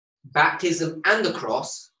 baptism and the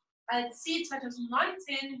cross, als sie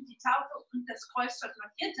 2019 die Taufe und das Kreuz dort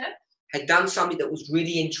markierte, had done something that was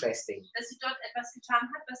really interesting. dass sie dort etwas getan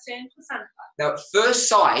hat, was sehr interessant war. Now, at first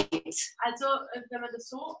sight, Also, wenn man das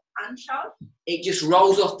so anschaut, it just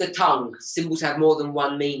rolls off the tongue. Symbols have more than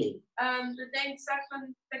one meaning. sagt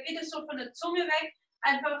man, da geht es so von der Zunge weg,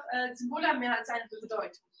 einfach Symbole haben mehr als eine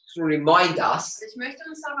Bedeutung. To remind us Also ich möchte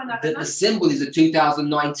uns daran that the erinnern, symbol is a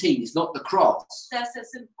 2019, it's not the cross. dass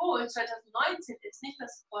das Symbol 2019 ist, nicht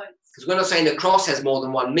das Kreuz. Because we're not saying the cross has more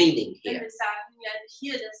than one meaning Wenn here. wir sagen ja nicht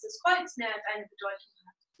hier, dass das Kreuz mehr als eine Bedeutung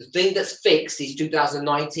hat. The thing that's fixed is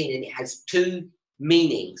 2019 and it has two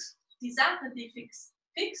meanings. Die Sache, die fix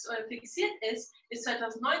oder fixiert ist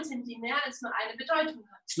 2019, die mehr als nur eine Bedeutung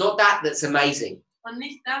hat. It's not that that's amazing. Und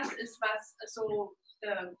nicht das ist, was so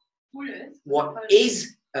cool ist. What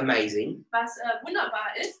is amazing, Was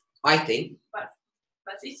wunderbar ist, I think,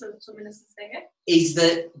 was ich so zumindest denke, is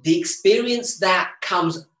that the experience that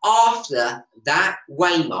comes after that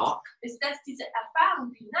waymark ist, dass diese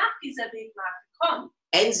Erfahrung, die nach dieser Wegmarke kommt,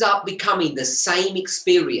 ends up becoming the same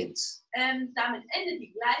experience. damit endet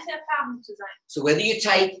die gleiche Erfahrung zu sein. So whether you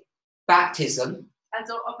take baptism,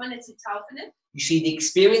 Also ob man jetzt die Taufe nimmt you see the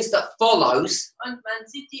experience that follows und man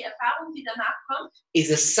sieht die Erfahrung, die danach kommt, is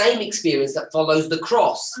the same experience that follows the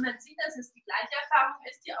cross. und man sieht, dass es die gleiche Erfahrung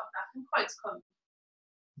ist, die auch nach dem Kreuz kommt.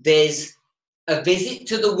 There's a visit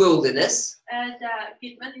to the wilderness, Da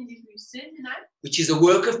geht man in die Wüste hinein, which is a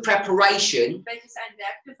work of preparation welches ein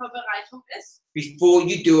Werk der Vorbereitung ist, before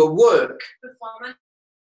you do a work. bevor man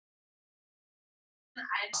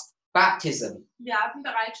Baptism. Wir haben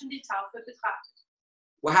bereits schon die Taufe betrachtet.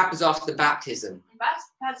 What happens after baptism? Und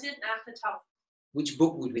was passiert nach der Taufe? Which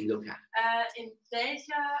book would we look at?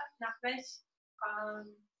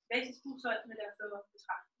 Welches Buch sollten wir dafür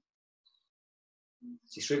betrachten?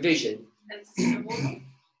 Just revision. Es ist eine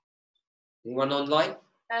Wohnung. Anyone online?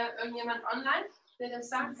 Irgendjemand online, der das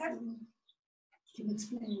sagen kann? I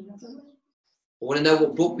want to know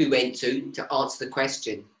what book we went to answer the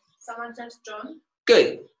question. Someone says John.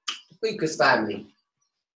 Good. Lucas family.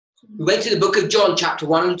 We went to the book of John, chapter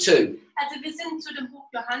 1 and 2. Also wir sind zu dem Buch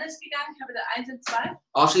Johannes gegangen, Kapitel 1 und 2.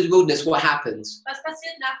 After the wilderness, what happens? Was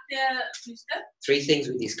passiert nach der Wüste? 3 things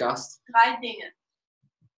we discussed. 3 Dinge.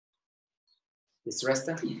 Mr.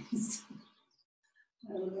 Esther? Yes.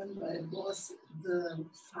 I remember it was the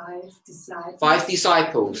 5 disciples. 5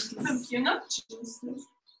 disciples. 5 Jünger. Jesus.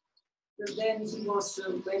 And then he was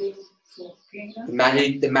waiting for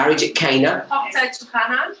Cana The marriage at Cana. Hochzeit zu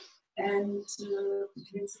Kanaan. and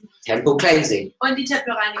Temple cleansing. Und die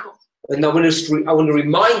Tempelreinigung. And I want to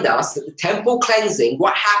remind us that the temple cleansing,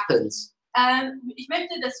 what happens? Ich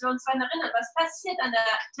möchte, dass wir uns daran erinnern, was passiert an der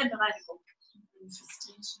Tempelreinigung.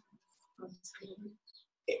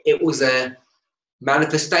 It was a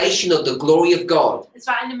manifestation of the glory of God. Es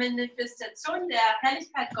war eine Manifestation der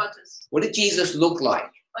Herrlichkeit Gottes. What did Jesus look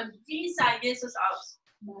like? Und wie sah Jesus aus?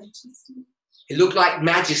 He looked like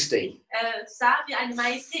majesty. Sah wie eine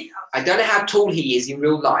Majestät aus. I don't know how tall he is in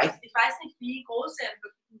real life, Ich weiß nicht, wie groß er im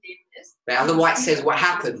wirklichen Leben ist. but Ellen White says what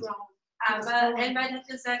happened. Aber Ellen White hat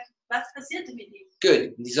gesagt, was passierte mit ihm?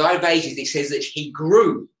 Good. In Desire of Ages, it says that he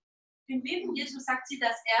grew. Im Leben Jesus sagt sie,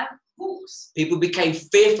 dass er wuchs. People became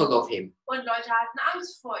fearful of him. Und Leute hatten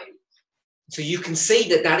Angst vor ihm. So you can see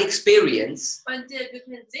that that experience Und wir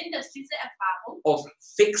können sehen, dass diese Erfahrung, of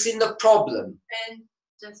fixing the problem,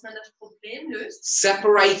 dass man das Problem löst,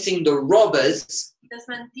 separating the robbers dass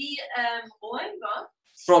man die Räuber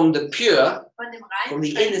from the pure, von dem from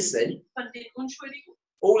the Reinen, innocent, von den Unschuldigen,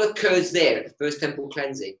 all occurs there at the first temple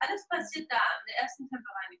cleansing. alles passiert da an der ersten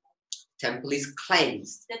Tempelreinigung. Temple is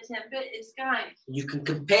cleansed. Der Tempel ist gereinigt. You can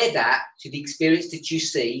compare that to the experience that you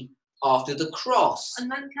see after the cross. Und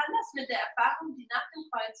man kann das mit der Erfahrung, die nach dem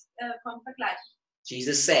Kreuz kommt, vergleichen.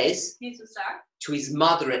 Jesus says Jesus sagt to his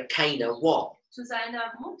mother at Cana, what? zu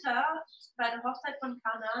seiner Mutter bei der Hochzeit von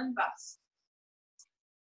Kanaan was?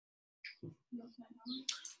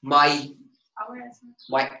 My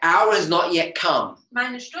hour has not yet come.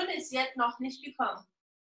 Meine Stunde ist jetzt noch nicht gekommen.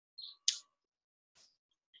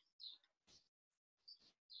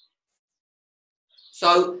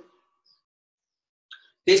 So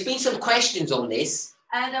there's been some questions on this.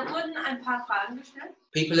 Da wurden ein paar Fragen gestellt.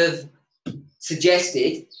 People have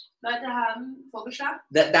suggested Leute haben vorgeschlagen,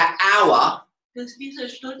 that that hour dass diese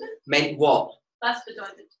Stunde meant what? was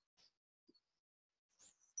bedeutet.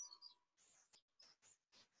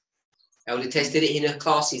 Elder Tess did it in her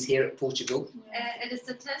classes here at Portugal.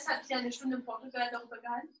 Ältester Tess hat hier eine Stunde in Portugal darüber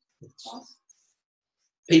gehalten.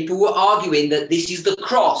 People were arguing that this is the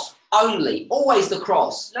cross only, always the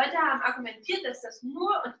cross. Leute haben argumentiert, dass das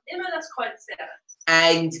nur und immer das Kreuz wäre.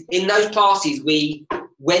 And in those classes, we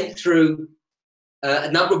went through a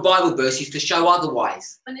number of Bible verses to show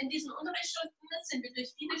otherwise. Und in diesen Unterrichtsstunden sind wir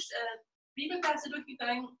durch viele Bibelverse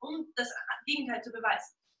durchgegangen, um das Gegenteil zu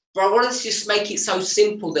beweisen. But I want us to just make it so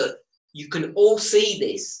simple that you can all see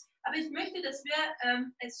this. Aber ich möchte, dass wir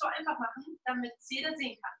es so einfach machen, damit es jeder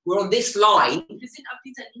sehen kann. We're on this line. Wir sind auf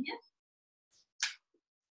dieser Linie.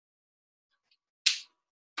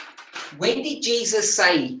 When did Jesus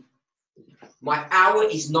say, "My hour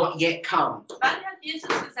is not yet come"? Wann hat Jesus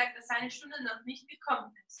gesagt, dass seine Stunde noch nicht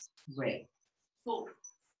gekommen ist? Where? Wo?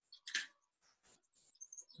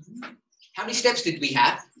 How many steps did we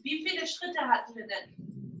have? Wie viele Schritte hatten wir denn?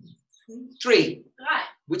 3. 3.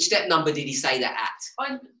 Which step number did he say that at?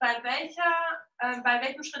 Und bei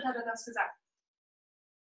welchem Schritt hat er das gesagt?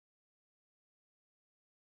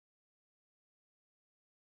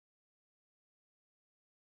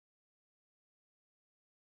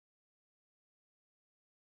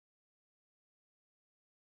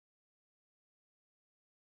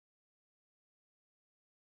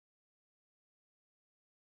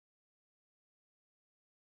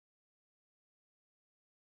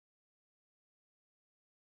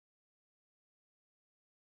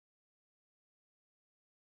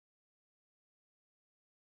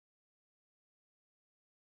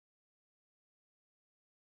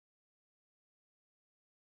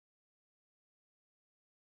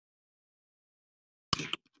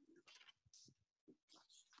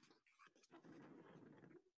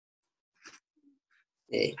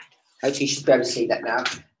 Yeah. Hopefully you should be able to see that now.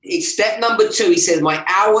 It's step number 2. He says, "My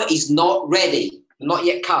hour is not ready, not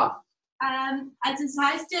yet come." Also es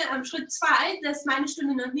heißt ja am Schritt 2, dass meine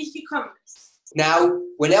Stunde noch nicht gekommen ist. Now,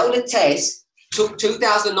 when Elder Tess took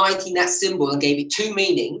 2019, that symbol, and gave it 2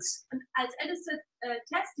 meanings, Und als ältester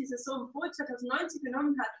Test dieses Symbol 2019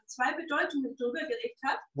 genommen hat und 2 Bedeutungen drüber gelegt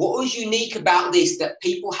hat, what was unique about this that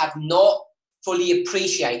people have not fully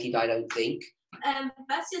appreciated, I don't think,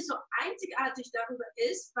 was hier so einzigartig darüber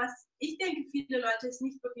ist, was ich denke, viele Leute es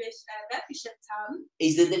nicht wirklich wertgeschätzt haben,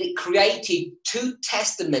 is that it created 2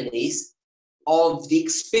 testimonies of the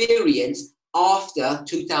experience after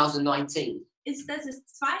 2019. ist, dass es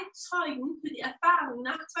 2 Zeugen für die Erfahrung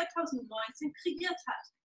nach 2019 kreiert hat.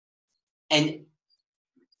 And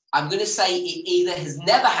I'm going to say it either has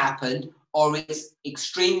never happened or it's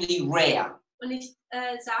extremely rare. Und ich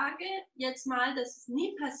sage jetzt mal, dass es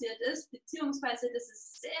nie passiert ist, beziehungsweise dass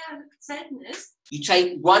es sehr selten ist, You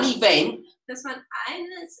take one event, dass man ein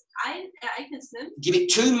Ereignis nimmt, give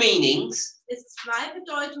it 2 meanings, es 2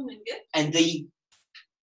 Bedeutungen gibt and the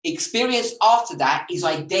experience after that is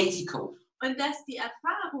identical. und dass die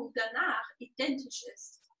Erfahrung danach identisch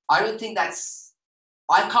ist. I don't think that's,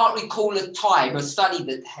 I can't recall a time, a study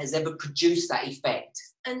that has ever produced that effect.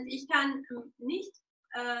 Und ich kann nicht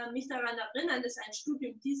mich daran erinnern, dass ein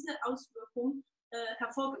Studium diese Auswirkung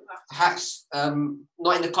hervorgebracht hat. Perhaps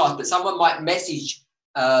not in the class, but someone might message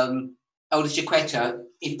Elder Chiquetta,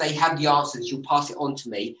 if they have the answers, you'll pass it on to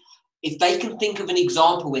me. If they can think of an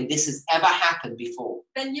example when this has ever happened before.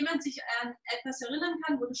 Wenn jemand sich an etwas erinnern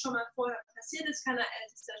kann, wo das schon mal vorher passiert ist, kann er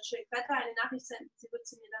Elster Chiquetta eine Nachricht senden, sie wird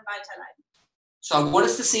sie mir dann weiterleiten. So I want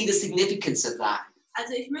us to see the significance of that.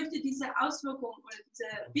 Also ich möchte diese Auswirkung oder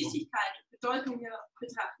diese Wichtigkeit und Bedeutung hier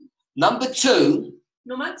betrachten. Number 2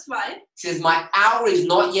 Nummer 2, says, my hour is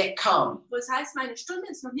not yet come. wo es heißt, meine Stunde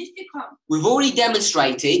ist noch nicht gekommen. We've already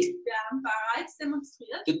demonstrated Wir haben bereits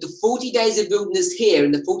demonstriert, that the 40 days of wilderness here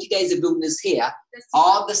and the 40 days of wilderness here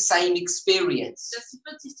are the same experience. dass die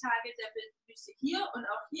 40 Tage der Wüste hier und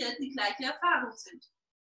auch hier die gleiche Erfahrung sind.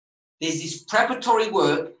 There's this preparatory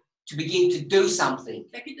work to begin to do something,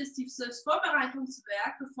 Da gibt es dieses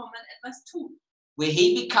Vorbereitungswerk, bevor man etwas tut, where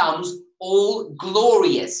he becomes all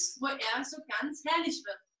glorious. wo so ganz herrlich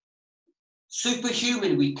wird.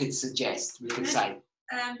 Superhuman, we could suggest, we could say.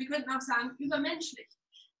 Wir könnten auch sagen, übermenschlich.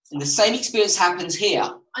 And the same experience happens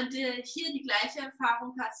here. Und hier die gleiche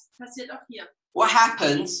Erfahrung passiert auch hier. What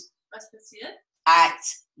happens Was passiert? at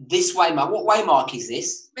this waymark? What waymark is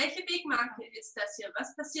this? Welche Wegmarke ist das hier?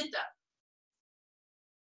 Was passiert da?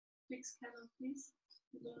 Fix camera, please.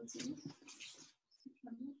 Wir sollen sie nicht.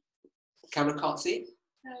 Camera can't see it?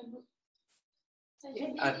 Ähm,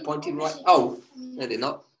 Pointing right. Oh, no, they're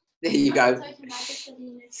not. There you go.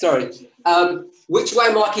 Sorry. Which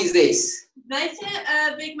waymark is this? Welche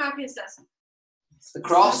Wegmarke ist das? It's the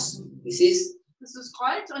cross. This is. Das ist das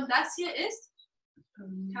Kreuz und das hier ist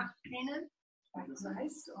Canaan.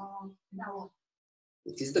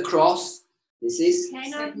 This is the cross. This is.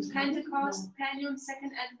 Canaan, Pentecost, Pallium,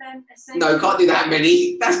 Second Advent, Ascension. No, can't do that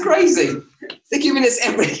many. That's crazy. They're giving us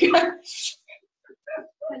every.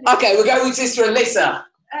 Okay, we'll go with Sister Alyssa.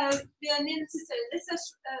 Wir nehmen Sister Alyssa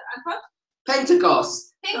Antwort.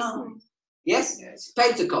 Pentecost. Pfingsten. Yes? It's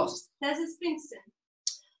Pentecost. Das ist Pfingsten.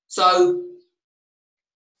 So,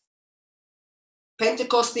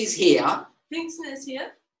 Pentecost is here. Pfingsten ist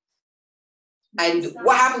hier. And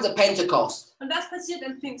what happens at Pentecost? Und was passiert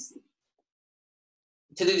am Pfingsten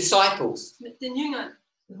To the disciples? mit den Jüngern?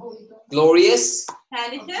 Glorious.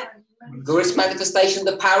 Herrliche Glorious manifestation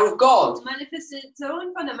of the power of God.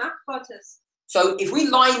 Manifestation von der Macht Gottes. So if we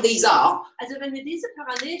line these up, Also wenn wir diese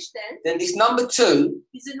parallel stellen, then this number 2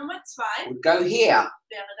 diese Nummer 2 would go here.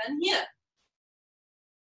 wäre dann hier.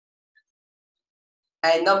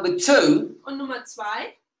 And number 2 Und Nummer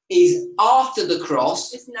 2 is after the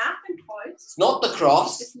cross. ist nach dem Kreuz, It's not the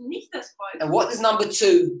cross. ist nicht das Kreuz. And what does number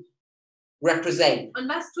 2 represent? Und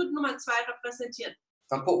was tut Nummer 2 repräsentieren?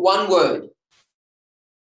 If I put one word,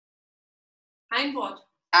 Ein Wort.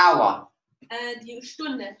 hour. Die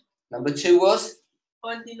Stunde. Number 2 was,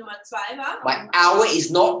 Und die Nummer 2 war, my hour is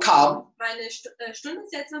not come. meine Stunde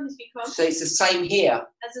ist jetzt noch nicht gekommen. So it's the same here.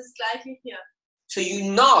 Also das gleiche hier. So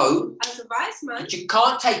you know Also weiß man, that you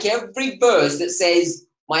can't take every verse that says,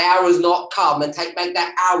 my hour has not come, and make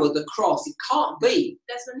that hour the cross. It can't be.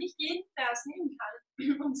 dass man nicht jeden Vers nehmen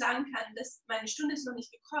kann und sagen kann, dass meine Stunde ist noch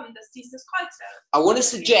nicht gekommen, dass dies das Kreuz wäre. I want to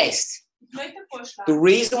suggest Ich möchte the vorschlagen,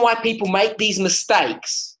 reason why people make these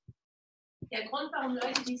mistakes der Grund, warum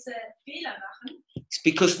Leute diese Fehler machen, is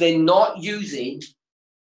because they're not using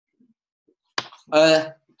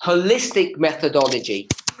a holistic methodology.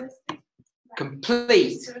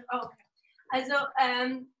 Complete. Okay. Also,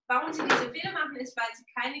 warum sie diese Fehler machen, ist, weil sie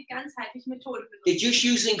keine ganzheitliche Methode They're benutzen. just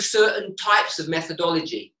using certain types of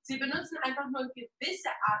methodology. Sie benutzen einfach nur gewisse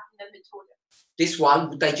Arten der Methode. This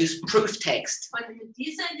one, they just proof text. Und mit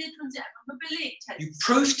dieser Idee tun sie einfach nur Belegtext. You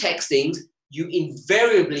proof text things, you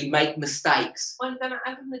invariably make mistakes. Und wenn man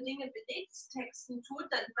einfach nur Dinge Belegtexten tut,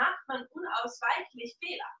 dann macht man unausweichlich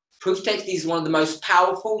Fehler. Proof text is one of the most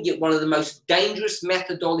powerful, yet one of the most dangerous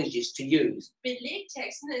methodologies to use.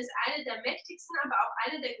 Belegtexten ist eine der mächtigsten, aber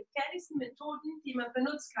auch eine der gefährlichsten Methoden, die man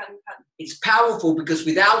benutzen kann. It's powerful because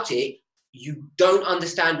without it, you don't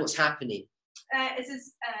understand what's happening. Es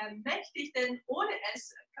ist mächtig, denn ohne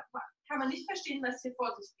es kann man nicht verstehen, was hier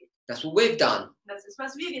vor sich geht. That's what we've done. Das ist,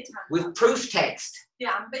 was wir getan haben. With proof text, Wir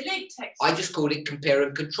haben Belegtext. I just call it compare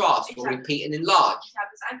and contrast, or Exactly. repeat and enlarge. Ich habe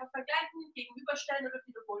es einfach vergleichen, gegenüberstellen oder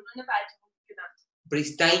wiederholen und Erweiterung genannt. But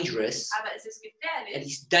it's dangerous, Aber es ist and gefährlich.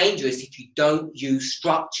 it's dangerous if you don't use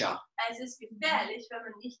structure. Es ist gefährlich, wenn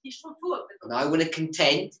man nicht die Struktur And I benutzt. want to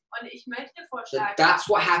contend Und ich möchte that vorschlagen, that's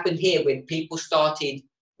what happened here when people started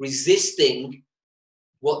resisting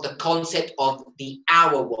what the concept of the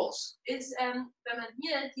hour was. ist, wenn man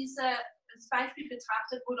hier das Beispiel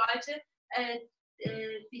betrachtet, wo Leute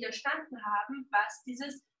widerstanden haben, was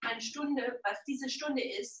diese Stunde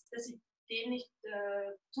ist, dass sie dem nicht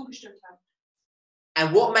zugestimmt haben.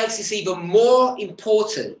 And what makes this even more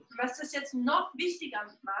important Was das jetzt noch wichtiger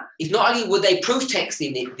macht, is not only were they proof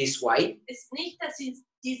texting it this way, ist nicht, dass sie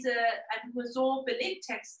diese einfach nur so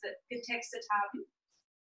Belegtexte getextet haben.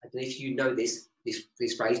 I don't know if you know this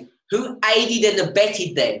phrase, who aided and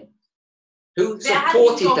abetted them? Who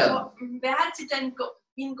supported them? Wer hat sie denn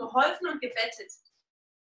ihnen geholfen und gebettet?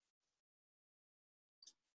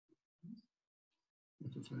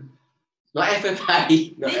 Not FFA.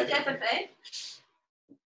 Not Nicht FFA. FFA?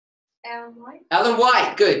 Alan White? Alan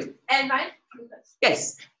White, good. Alan White?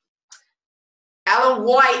 Yes. Alan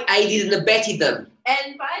White aided and abetted them.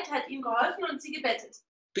 Alan White hat ihm geholfen und sie gebettet.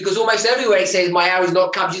 Because almost everywhere it says, my hour is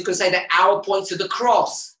not come, she's going to say the hour points to the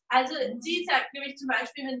cross. Also sie sagt nämlich zum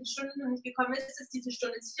Beispiel, wenn die Stunde noch nicht gekommen ist, dass diese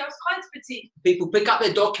Stunde sich aufs Kreuz bezieht. People pick up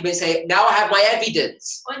their documents and say, now I have my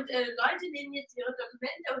evidence. Und Leute nehmen jetzt ihre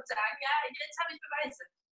Dokumente und sagen, ja, jetzt habe ich Beweise.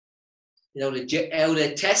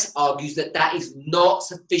 Elder Tess argues that that is not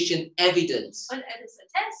sufficient evidence. Und Elder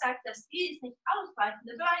Tess sagt, dass dies nicht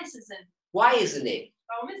ausreichende Beweise sind. Why isn't it?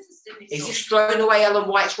 Warum ist es denn nicht Is so? this throwing away Ellen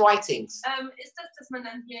White's writings? Ist das, dass man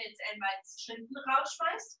dann hier jetzt Ellen Whites Schriften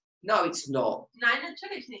rausschmeißt? No, it's not. Nein,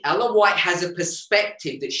 natürlich nicht. Ellen White has a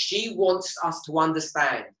perspective that she wants us to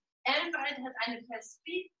understand. Ellen White hat eine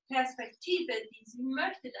Perspektive, die sie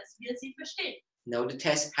möchte, dass wir sie verstehen. Elder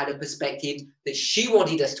Tess had a perspective that she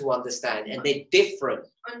wanted us to understand, and they're different.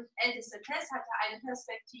 Und Älteste Tess hatte eine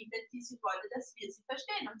Perspektive, die sie wollte, dass wir sie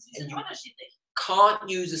verstehen. Und sie sind unterschiedlich. Can't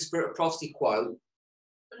use a Spirit of Prophecy quote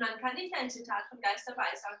Und man kann nicht ein Zitat von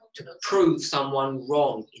Geisterweissagung to benutzen, prove someone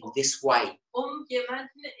wrong in this way.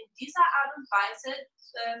 jemanden in dieser Art und Weise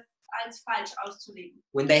als falsch auszulegen.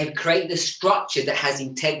 When they have created a structure that has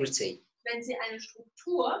integrity. Wenn sie eine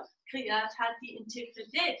Struktur kreiert hat, die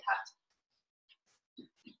Integrität hat.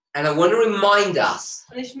 And I want to remind us,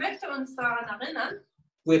 Und ich möchte uns daran erinnern,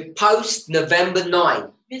 we're post November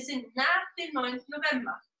 9. wir sind nach dem 9.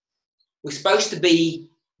 November. We're supposed to be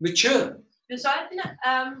mature. Wir sollten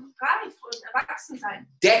reif und erwachsen sein.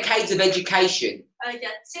 Decades of education,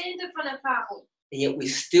 Jahrzehnte von Erfahrung. and yet we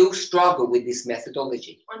still struggle with this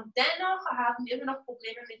methodology. Und dennoch haben wir immer noch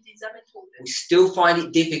Probleme mit dieser Methode. We still find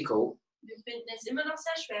it difficult Wir finden es immer noch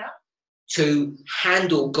sehr schwer, to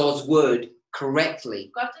handle God's word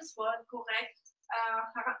correctly. Gottes Wort korrekt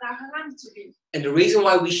da heranzugehen. And the reason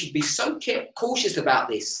why we should be so cautious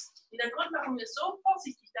about this Und der Grund, warum wir so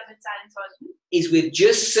vorsichtig damit sein sollten, is we've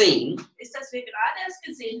just seen ist, dass wir gerade erst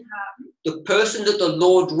gesehen haben, the person that the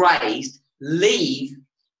Lord raised leave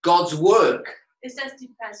God's work. ist, dass die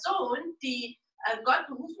Person, die Gott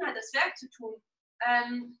berufen hat, das Werk zu tun,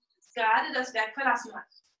 gerade das Werk verlassen hat.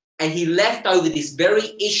 And he left over this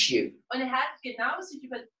very issue. Und hat genau sich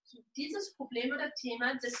über dieses Problem oder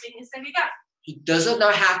Thema, deswegen ist er gegangen. He doesn't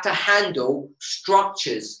know how to handle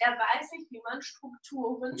structures. Weiß nicht, wie man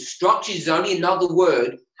Strukturen Structure is only another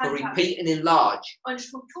word for repeat and enlarge. Und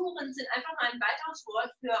Strukturen sind einfach nur ein weiteres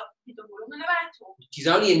Wort für Wiederholung und Erweiterung. Which is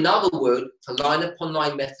only another word for line upon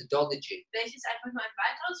line methodology. Welches einfach nur ein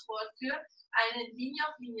weiteres Wort für eine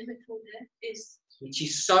Linie-auf-Linie-Methode ist. Which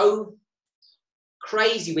is so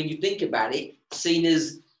crazy when you think about it, seen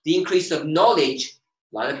as the increase of knowledge,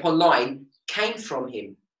 line upon line, came from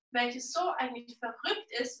him. Welches so eigentlich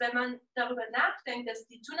verrückt ist, wenn man darüber nachdenkt, dass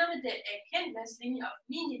die Zunahme der Erkenntnis Linie auf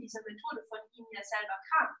Linie dieser Methode von ihm ja selber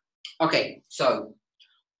kam. Okay, so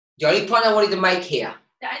the only point I wanted to make here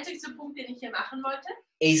Der einzigste Punkt, den ich hier machen wollte,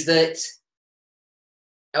 is that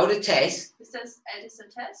Elder Tess ist, dass älteste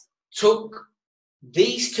Tess took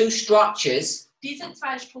these two structures diese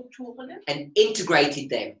zwei Strukturen and integrated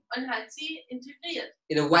them und hat sie integriert.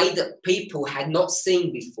 in a way that people had not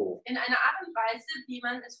seen before. In einer Art und Weise, wie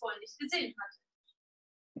man es vorher nicht gesehen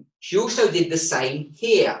hatte. She also did the same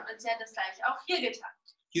here, Und sie hat das gleiche auch hier getan,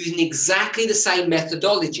 using exactly the same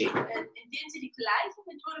methodology. indem sie die gleiche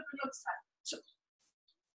Methode benutzt hat.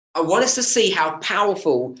 I want us to see how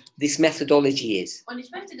powerful this methodology is. Und ich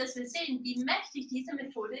möchte, dass wir sehen, wie mächtig diese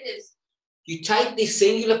Methode ist. You take this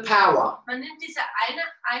singular power Man nimmt diese eine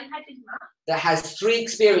einheitliche Macht, that has three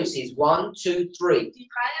experiences, 1, 2, 3. die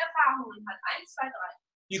 3 Erfahrungen hat, 1, 2,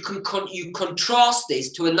 3. You contrast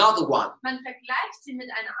this to another one. Man vergleicht sie mit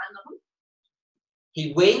einer anderen.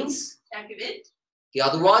 He wins, Gewinnt. the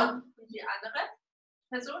other one, Und die andere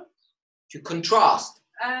Person, you contrast,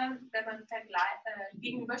 wenn man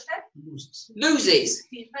gegenüberstellt, loses.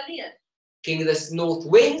 die verliert. King of the north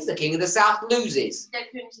wins, the king of the south loses. Der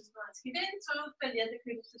König des Nordens gewinnt, so verliert der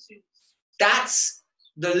König des Südens. That's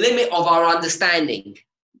the limit of our understanding.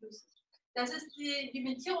 Das ist die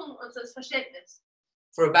Limitierung unseres Verständnisses.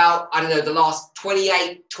 For about, I don't know, the last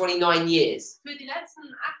 28, 29 years. Für die letzten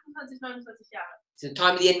 28, 29 Jahre. It's the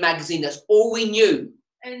Time of the End magazine, that's all we knew.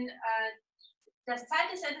 Und das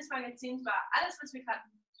Zeit des Endes Magazins war alles, was wir kannten.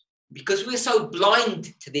 Because we're so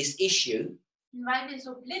blind to this issue, Und weil wir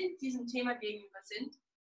so blind diesem Thema gegenüber sind,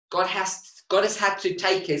 God has had to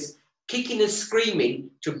take us kicking and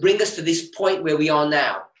screaming to bring us to this point where we are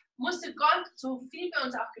now. musste Gott, so viel wir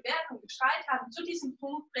uns auch gewehrt und geschreit haben, zu diesem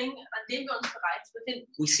Punkt bringen, an dem wir uns bereits befinden.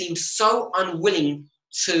 We seem so unwilling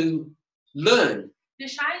to learn, Wir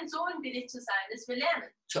scheinen so unwillig zu sein, dass wir lernen.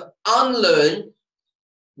 to unlearn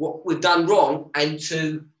what we've done wrong and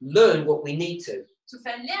to learn what we need to. Zu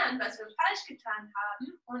verlernen, was wir falsch getan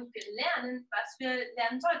haben, und wir lernen, was wir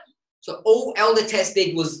lernen sollten. So all Elder Tess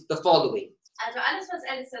did was the following. Also alles, was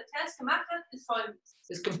Ältester Tess gemacht hat, ist folgendes.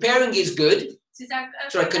 This comparing is good. Sie sagt,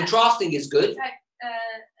 Contrasting is good.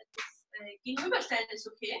 Gegenüberstellen ist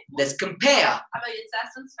okay, Let's compare, aber jetzt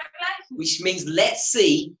lasst uns vergleichen. which means let's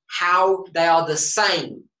see how they are the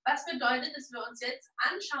same. Was bedeutet, dass wir uns jetzt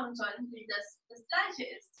anschauen sollen, wie das Gleiche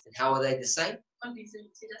ist. And how are they the same? Und wie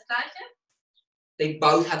sind sie das Gleiche? They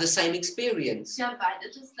both have the same experience. Sie haben beide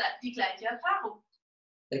die gleiche Erfahrung.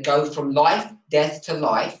 They go from life, death to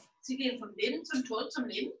life. Sie gehen vom Leben zum Tod zum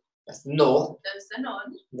Leben. That's the north. Das ist der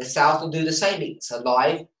Norden. And the south will do the same. It's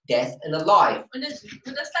alive, death, and alive. Und der Süden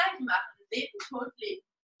wird das Gleiche machen. Leben, Tod, Leben.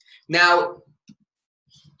 Now,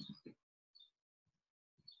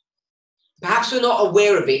 perhaps we're not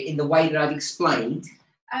aware of it in the way that I've explained,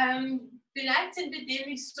 Vielleicht sind wir dem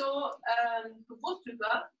nicht so bewusst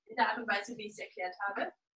über, in der Art und Weise, wie ich es erklärt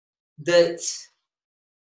habe, that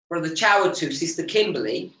Brother Chawatu, Sister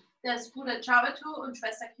Kimberly, dass Bruder Chawatu und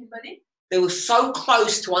Schwester Kimberly, they were so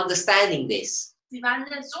close to understanding this. sie waren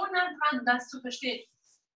ja so nah dran, das zu verstehen.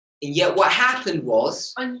 And yet what happened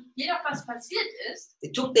was, Und jedoch, was passiert ist,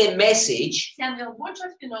 they took their message, sie haben ihre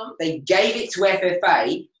Botschaft genommen, they gave it to FFA,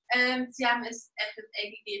 sie haben es FFA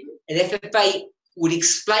gegeben, and FFA would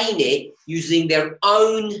explain it using their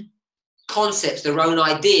own concepts, their own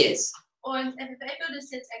ideas. und FFA würde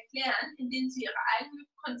es jetzt erklären, indem sie ihre eigenen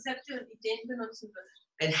Konzepte und Ideen benutzen würden.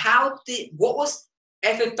 And what was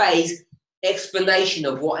FFA's explanation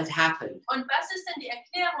of what had happened? Und was ist denn die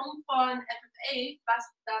Erklärung von FFA, was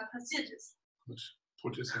da passiert ist?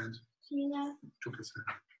 Put his hand. Took his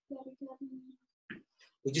hand.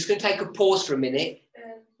 We're just going to take a pause for a minute.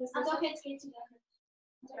 Also jetzt geht's wieder.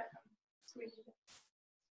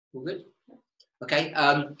 All good? Okay.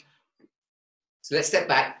 So let's step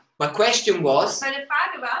back. My question was, Meine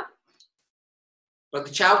Frage war,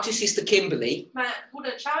 Brother Chawatu, Sister Kimberly mein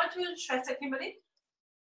Bruder Chawatu und Schwester Kimberly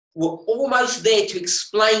were almost there to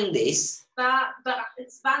explain this.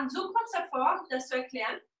 waren so kurz davor, das zu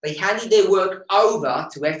erklären. They handed their work over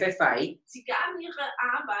to FFA. Sie gaben ihre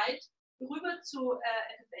Arbeit rüber zu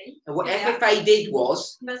FFA. And what Ja. FFA did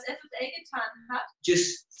was Und was FFA getan hat,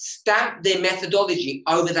 just stamp their methodology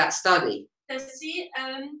over that study. dass sie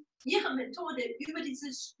ihre Methode über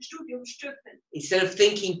dieses Studium stülpen, Instead of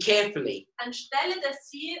thinking carefully. anstelle dass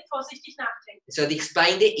sie vorsichtig nachdenken. So they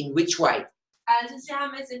explained it in which way? Also sie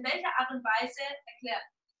haben es in welcher Art und Weise erklärt.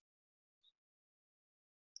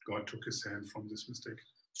 God took his hand from this mistake.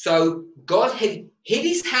 So God had hid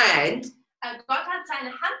his hand Gott hat seine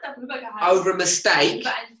Hand darüber gehalten, over a mistake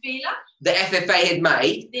über einen Fehler, that FFA had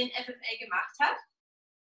made, den FFA gemacht hat,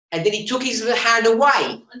 and then he took his hand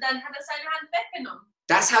away. und dann hat er seine Hand weggenommen.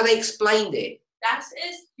 That's how they explained it. Das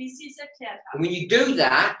ist, wie sie es erklärt And haben. when you do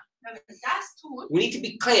that, Wenn wir das tun, we need to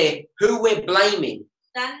be clear who we're blaming.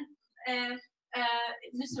 dann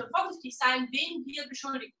müssen wir vorsichtig sein, wen wir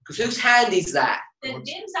beschuldigen. Because whose hand is that? Denn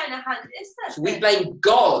wem seine Hand ist das So we denn? blame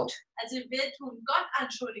God. Also wir tun Gott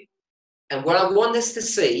Anschuldigung. And what I want us to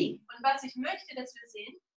see Und was ich möchte, dass wir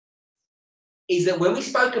sehen, is that when we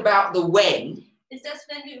spoke about the when, ist, dass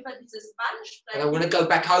wenn wir über dieses Wann and I want to sprechen, go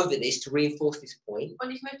back over this to reinforce this point,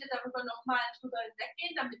 und ich möchte darüber nochmal drüber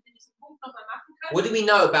hinweggehen, damit wir diesen Punkt nochmal machen können. what do we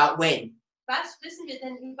know about when? Was wissen wir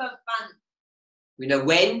denn über wann? We know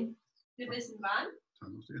when. Wir wissen wann.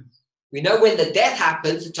 Time of the end. We know when the death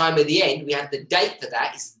happens, the time of the end. We have the date for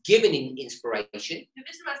that. It's given in inspiration. Wir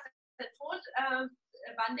wissen, was der Tod,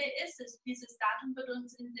 wann der ist. Dieses Datum wird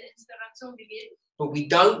uns in der Inspiration gegeben. But we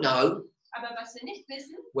don't know Aber was wir nicht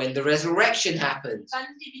wissen, when the resurrection happens. wann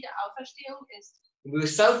die Wiederauferstehung ist. We were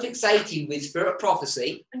so fixated with spirit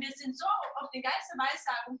prophecy Und wir sind so auf die Geist der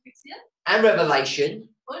Weissagung fixiert and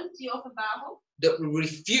revelation und die Offenbarung, that we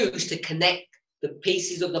refuse to connect the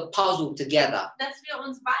pieces of the puzzle together. dass wir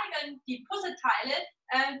uns weigern, die Puzzleteile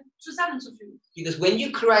zusammenzufügen. Because when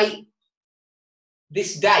you create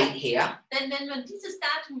this date here, Denn wenn man dieses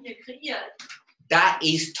Datum hier kreiert, that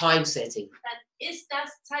is time setting. dann ist das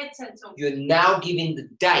Zeitsetzung. You're now giving the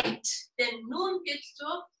date Denn nun gibst du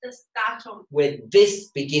das Datum, where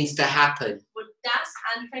this begins to happen. wo das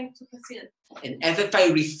anfängt zu passieren. And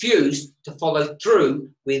FFA refused to follow through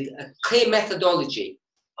with a clear methodology.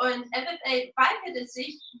 Und FFA weigerte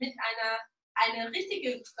sich, mit eine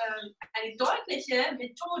richtige, eine deutliche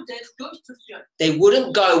Methode durchzuführen. They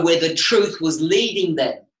wouldn't go where the truth was leading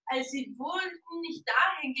them. Also sie wollten nicht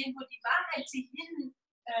dahin gehen, wo die Wahrheit sie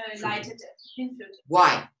hinführte.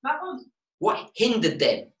 Why? Warum? What hindered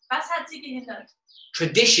them? Was hat sie gehindert?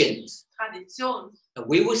 Traditions. Tradition. And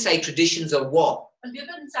we will say traditions of what? Und wir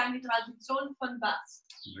würden sagen, die Tradition von was?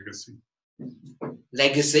 Legacy.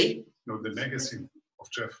 Legacy. No, the legacy of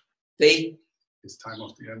Jeff. The His Time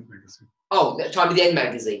of the End legacy. the Time of the End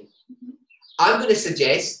magazine. I'm going to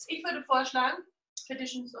suggest Ich würde vorschlagen,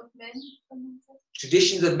 Traditions of Men.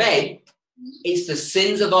 traditions of men. It's the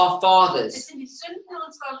sins of our Es fathers. sind die Sünden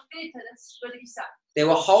unserer Väter, das würde ich sagen. They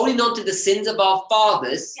were holding on to the sins of our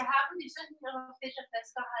fathers Wir haben die Sünden ihrer Väter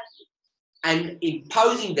festgehalten and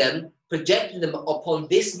imposing them, projecting them upon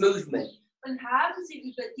this movement. und haben sie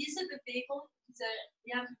über diese Bewegung,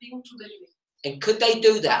 Bewegung drüber gelegt. And could they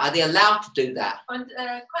do that? Are they allowed to do that? Und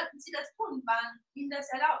konnten sie das tun? War ihnen das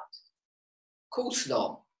erlaubt? Of course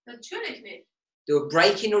not. Natürlich nicht. They were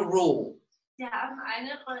breaking a rule. Sie haben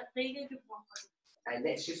eine Regel gebrochen. And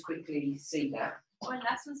let's just quickly see that. Und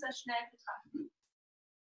lass uns das schnell betrachten.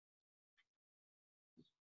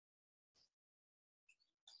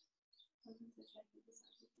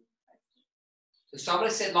 So someone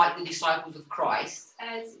said, like the disciples of Christ,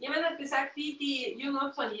 Jemand hat gesagt, wie die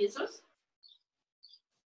Jünger von Jesus.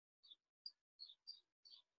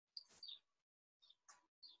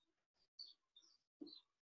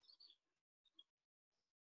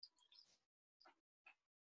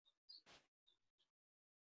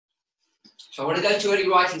 so I want to go to early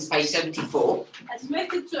writings, page 74. Also ich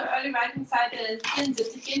möchte zur Early Writing Seite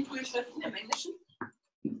 74 gehen, frühe Schriften im Englischen.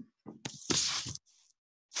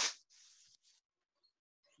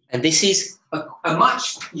 And this is a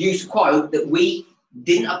much used quote that we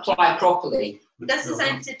didn't apply properly. Das ist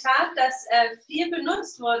ein Zitat, das viel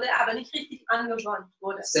benutzt wurde, aber nicht richtig angewandt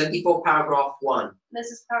wurde. 74, paragraph 1.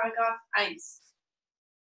 Das ist Paragraph 1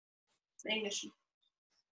 im Englischen.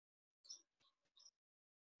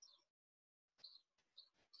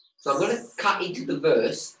 So I'm going to cut into the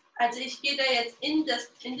verse. Also ich gehe da jetzt in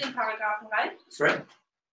den Paragraphen rein. Sorry?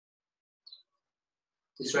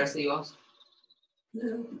 This rest that you asked?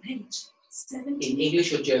 The page 70. In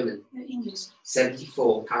English or German? English.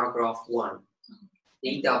 74, paragraph 1.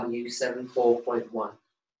 EW 74.1.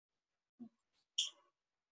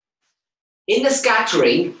 In the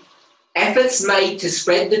scattering, efforts made to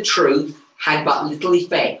spread the truth had but little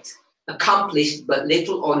effect, accomplished but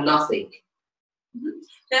little or nothing.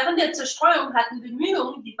 Während der Zerstreuung hatten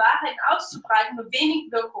Bemühungen, die Wahrheit auszubreiten, nur wenig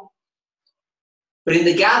Wirkung. But in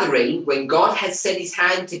the gathering, when God has set his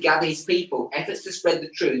hand to gather his people, efforts to spread the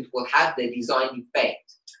truth will have their designed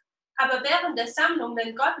effect. Aber während der Sammlung,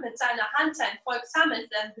 wenn Gott mit seiner Hand sein Volk sammelt,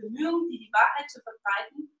 werden Bemühungen, die Wahrheit zu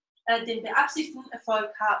verbreiten, den beabsichtigten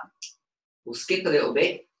Erfolg haben. We'll skip a little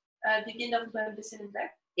bit. Wir gehen darüber ein bisschen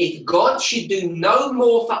hinweg. If God should do no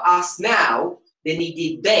more for us now than he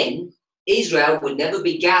did then, Israel would never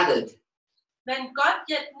be gathered. Wenn Gott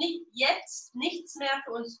jetzt nichts mehr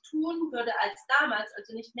für uns tun würde als damals,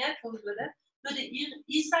 also nicht mehr tun würde, würde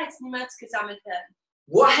Israel niemals gesammelt werden.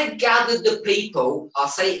 What had gathered the people, I'll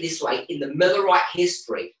say it this way, in the Millerite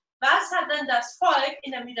history? Was hat denn das Volk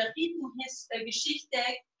in der Milleriten-Geschichte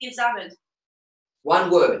gesammelt?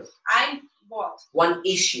 One word, Ein Wort, one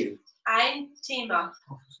issue, ein Thema.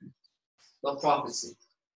 not prophecy.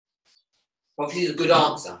 Prophecy is a good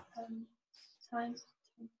answer. Time.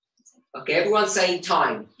 Okay, everyone's saying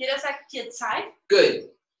time. Jeder sagt hier Zeit. Good.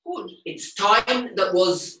 Gut. It's time that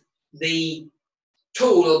was the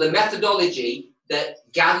tool or the methodology that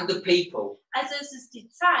gathered the people. Also es ist die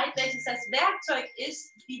Zeit, welches das Werkzeug ist,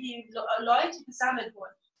 wie die Leute gesammelt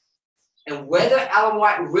wurden. And whether Ellen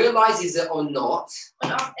White realizes it or not,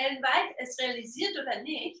 Und ob Ellen White es realisiert oder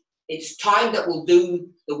nicht, it's time that will do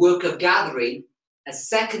the work of gathering a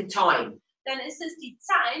second time. dann ist es die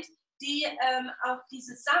Zeit, die auch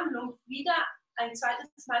diese Sammlung wieder ein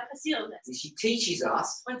zweites Mal passieren lässt. And she teaches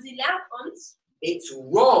us Und sie lernt uns, it's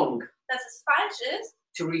wrong dass es falsch ist,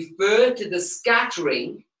 to refer to the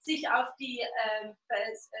scattering sich auf die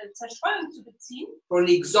Zerstreuung zu beziehen, for an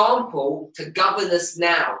example to govern us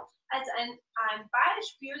now. als ein ein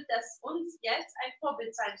Beispiel, das uns jetzt ein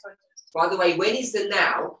Vorbild sein sollte. By the way, when is the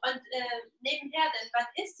now? Und nebenher denn, wann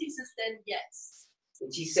ist dieses denn jetzt?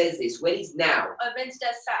 When she says this, when is now? Wenn sie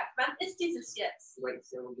das sagt, wann ist dieses jetzt? Wait,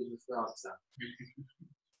 someone give us the answer.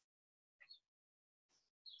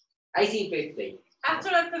 1850.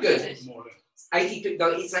 1850. More than 1850. No,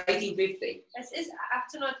 it's 1850. Es ist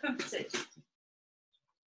 1850.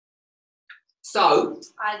 So,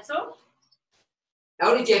 Also,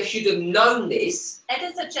 Elder Jeff should have known this,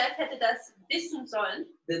 ältester Jeff hätte das wissen sollen,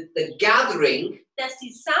 that the gathering dass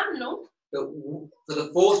die Sammlung that for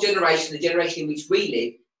the fourth generation, the generation in which we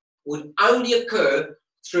live, would only occur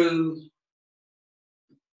through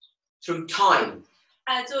time.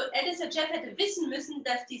 Also ältester Jeff hätte wissen müssen,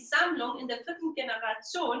 dass die Sammlung in der 4.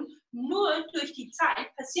 Generation nur durch die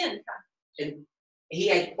Zeit passieren kann. And he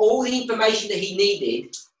had all the information that he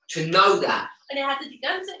needed to know that. Und er hatte die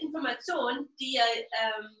ganze Information, die er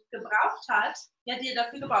gebraucht hat, ja, die er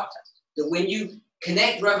dafür gebraucht hat. That when you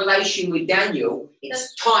connect Revelation with Daniel,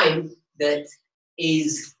 it's time that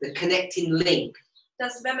is the connecting link.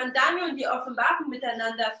 Dass wenn man Daniel und die Offenbarung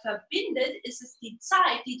miteinander verbindet, ist es die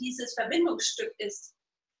Zeit, die dieses Verbindungsstück ist.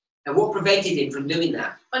 And what prevented him from doing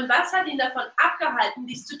that? Und was hat ihn davon abgehalten,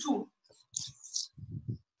 dies zu tun?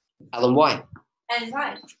 Alan White.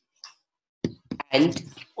 And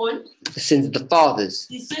Und the sins of the fathers.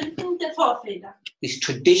 die Sünden der Vorväter. This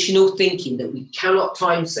traditional thinking that we cannot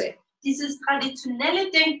time set. Dieses traditionelle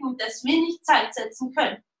Denken, das wir nicht Zeit setzen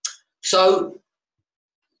können. So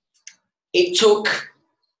it took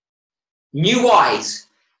new eyes.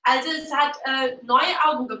 Also es hat neue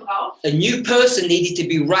Augen gebraucht. A new person needed to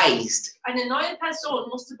be raised Eine neue Person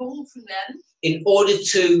musste berufen werden, in order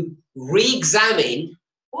to re-examine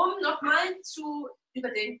nochmal zu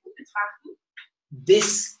überdenken, betrachten,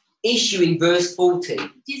 this issue in verse 40.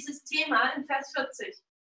 dieses Thema in Vers 40.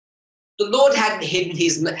 The Lord hadn't hidden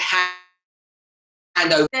his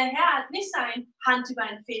hand over. Der Herr hat nicht seine Hand über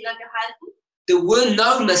einen Fehler gehalten. There were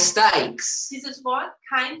no mistakes. Dieses Wort,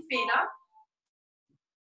 kein Fehler,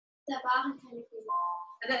 Da waren keine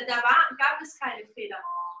Fehler. gab es keine Fehler.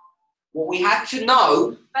 What we had to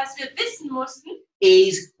know Was wir wissen mussten,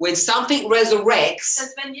 is when something resurrects,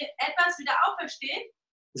 dass wenn etwas wieder aufersteht,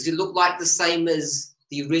 does it look like the same as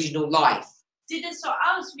the original life? sieht es so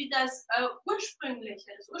aus wie das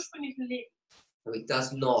ursprüngliche Leben. No, it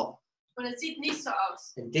does not. Und es sieht nicht so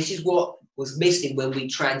aus. And this is what was missing when we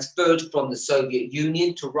transferred from the Soviet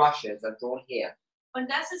Union to Russia, as I've drawn here. Und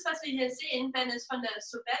das ist, was wir hier sehen, wenn es von der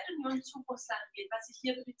Sowjetunion zu Russland geht, was ich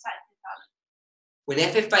hier bezeichnet habe. When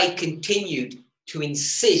FFA continued to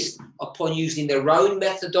insist upon using their own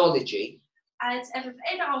methodology, Als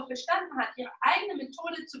FFA darauf bestanden hat, ihre eigene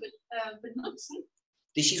Methode zu benutzen,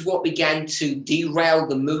 this is what began to derail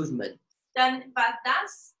the movement. dann war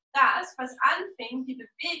das, was anfing, die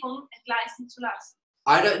Bewegung entgleisen zu lassen.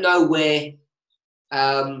 I don't know where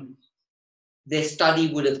their study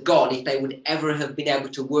would have gone if they would ever have been able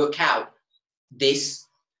to work out this.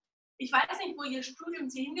 Ich weiß nicht, wo ihr Studium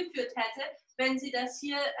sie hingeführt hätte, wenn sie das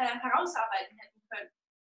hier herausarbeiten hätten können.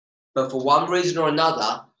 But for one reason or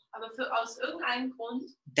another, Aber aus irgendeinem Grund,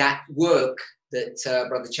 that work that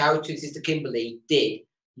Brother Charity and Sister Kimberly did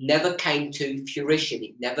never came to fruition.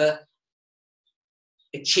 It never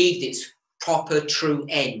achieved its proper, true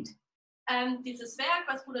end. dieses Werk,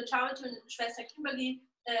 was Bruder Charity und Schwester Kimberly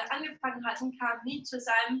angefangen hatten, kam nie zu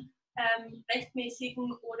seinem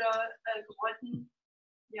rechtmäßigen oder gewollten,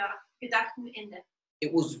 gedachten Ende.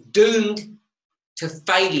 It was doomed to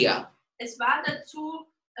failure. Es war dazu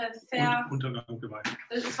Untergang geweiht.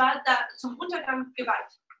 es war da zum Untergang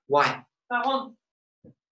geweiht. Why? Warum?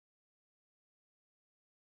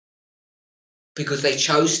 Because they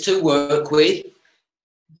chose to work with,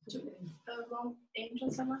 Wrong angel,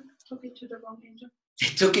 someone took it to the wrong angel. they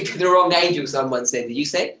took it to the wrong angel, someone said. Did you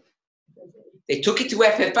say? They took it to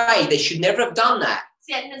FFA. They should never have done that.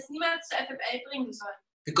 Sie hätten es niemals zur FFA bringen sollen,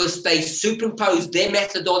 Because they superimposed their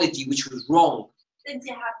methodology, which was wrong, denn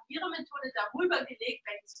sie haben ihre Methode darüber gelegt,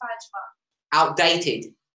 welches falsch war,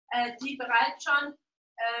 outdated. die bereits schon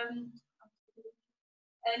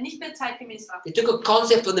nicht mehr zeitgemäß war. They took a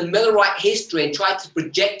concept from the Millerite history and tried to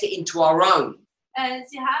project it into our own.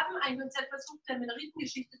 Sie haben ein Konzept versucht, der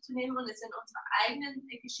Milleritengeschichte zu nehmen und es in unsere eigenen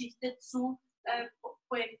Geschichte zu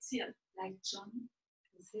projizieren. Like John,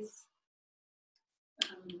 with his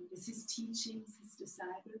teachings, his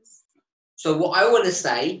disciples. So what I want to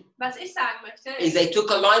say Was ich sagen möchte, is they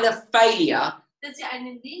took a line of failure dass sie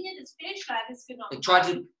eine Linie des Fehlschlages genommen and tried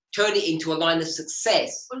to turn it into a line of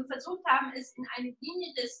success. und versucht haben, es in eine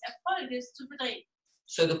Linie des Erfolges zu drehen.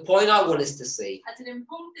 So the point I want us to see Also den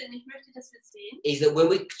Punkt, den ich möchte, dass wir sehen, is that when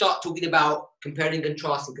we start talking about comparing and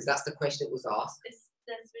contrasting, because that's the question that was asked, ist,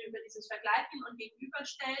 dass wir über dieses Vergleichen und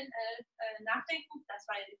Gegenüberstellen nachdenken. Das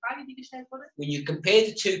war ja die Frage, die gestellt wurde. when you compare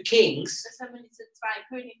the two kings, Dass wenn man diese zwei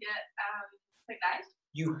Könige vergleicht,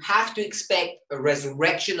 you have to expect a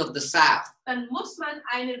resurrection of the south. dann muss man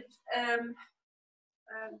eine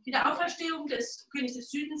Wiederauferstehung des Königs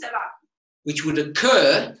des Südens erwarten, Which would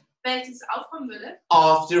occur welches aufkommen würde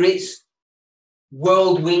after its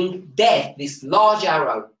whirlwind death, this large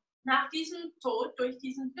arrow. nach diesem Tod durch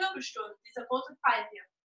diesen Wirbelsturm, dieser rote Pfeil hier.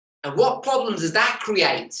 And what problems does that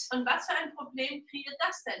create Und was für ein Problem kreiert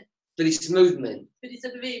das denn for this movement? für diese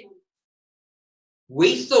Bewegung?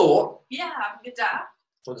 We thought, Wir haben gedacht,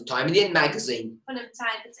 from the Time in the End magazine, von dem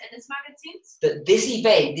Zeit des Endes-Magazins, that this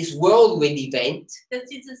event, this whirlwind event, dass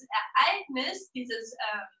dieses Ereignis, dieses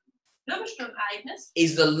Wirbelsturmereignis,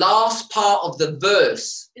 is the last part of the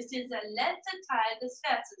verse. ist dieser letzte Teil des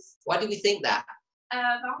Verses. Why do we think that?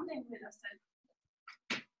 Warum denken wir das denn?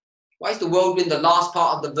 Why is the whirlwind the last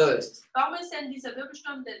part of the verse? Warum ist denn dieser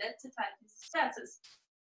Wirbelsturm der letzte Teil dieses Verses?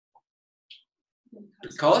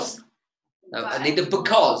 Because? No, I need a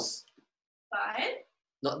because. Weil,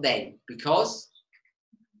 Not then. Because?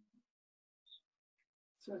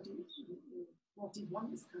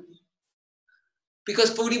 41 is coming.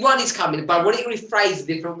 Because 41 is coming, but I want it rephrased a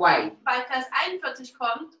different way. weil Vers 41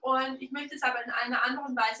 kommt und ich möchte es aber in einer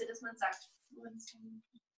anderen Weise, dass man sagt.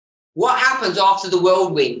 What happens after the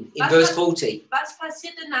whirlwind in verse 40? Was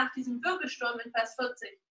passiert denn nach diesem Wirbelsturm in Vers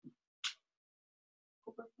 40?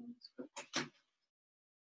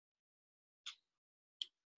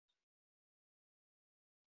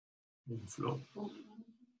 Flow.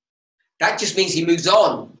 That just means he moves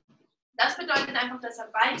on. Das bedeutet einfach, dass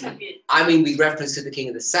weitergeht. I mean, with reference to the king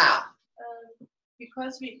of the south.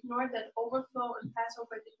 Because we ignored that overflow and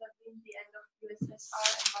Passover did not mean the end of USSR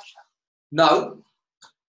and Russia. No.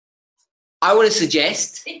 I want to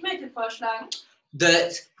suggest Ich möchte vorschlagen,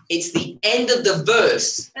 that it's the end of the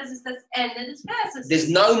verse. das ist das Ende des Verses. There's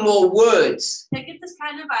no more words. Da gibt es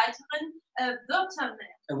keine weiteren Wörter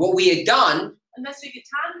mehr. And what we had done Und was wir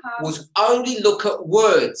getan haben, was only look at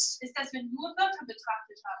words. ist, dass wir nur Wörter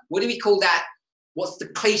betrachtet haben. What do we call that? What's the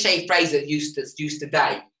cliche phrase that's used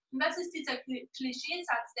today? Und was ist dieser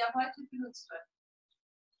Klischeesatz, der heute benutzt wird?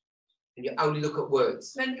 And you only look at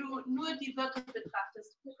words. Wenn du nur die Wörter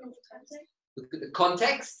betrachtest. Look at the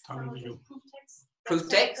context, Tunnel view. Proof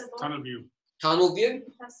text, Tunnel view. tunnel view.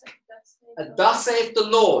 And thus saith the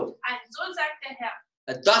Lord. So sagt der Herr.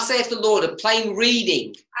 And thus saith the Lord, a plain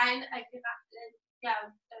reading. Ein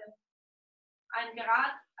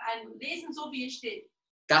Lesen, so wie es steht.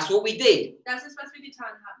 That's what we did. Das ist, was wir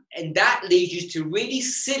getan haben. And that leads you to really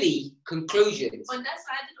silly conclusions. Und das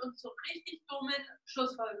leitet uns zu richtig dummen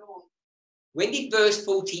Schlussfolgerungen. When did verse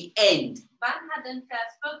 40 end? Wann hat denn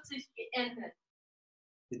Vers 40 geendet?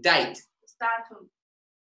 The date? Das Datum.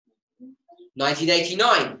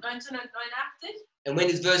 1989. 1989. And when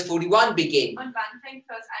does verse 41 begin? Und wann fängt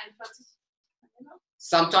Vers 41 an?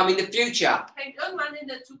 Sometime in the future. Fängt irgendwann in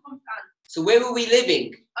der Zukunft an. So where were we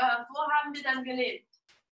living? Wo haben wir dann gelebt?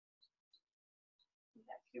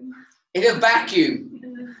 In a vacuum.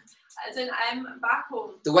 Also in einem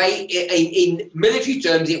Vakuum. The way in military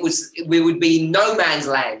terms we would be in no man's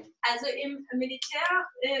land. Also im Militär,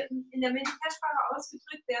 in der Militärsprache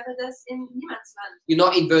ausgedrückt wäre das in Niemandsland. You're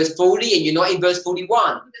not in verse 40 and you're not in verse 41.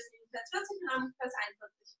 Du bist in Vers 40 und auch in Vers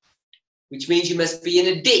 41. Which means you must be in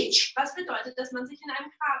a ditch. Was bedeutet, dass man sich in einem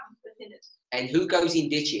Graben befindet? And who goes in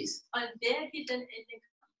ditches? Und wer geht denn in den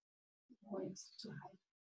Graben?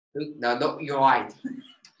 Who, no, not your eye.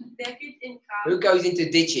 Wer geht in Who Graben? goes into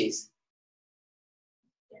ditches?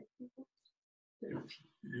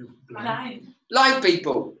 Blind. Blind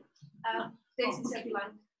people. Daisy said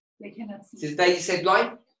blind. They cannot see. Sister Daisy said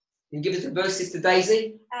blind. Can you give us a verse, Sister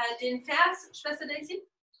Daisy? Den Vers, Schwester Daisy?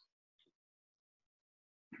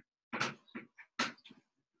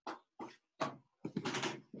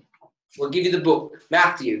 We'll give you the book.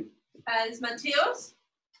 Matthew. Das ist Matthäus.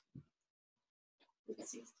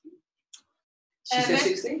 She said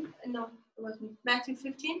 16? No, it wasn't. Matthew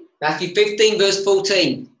 15. Matthew 15, verse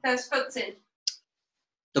 14. Vers 14.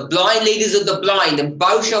 The blind leaders of the blind, and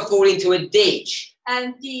both shall fall into a ditch.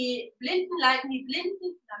 Die Blinden leiten die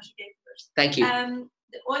Blinden. Thank you.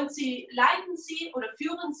 Und sie leiten sie oder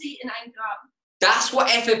führen sie in einen Graben. That's what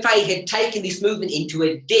FFA had taken this movement into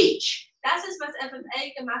a ditch. Das ist, was FFA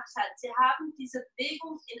gemacht hat. Sie haben diese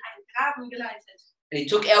Bewegung in einen Graben geleitet. And it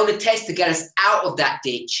took Elder Tess to get us out of that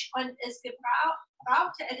ditch. Und es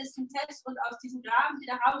brauchte Ältesten Test, uns aus diesem Graben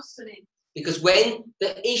wieder rauszunehmen. Because when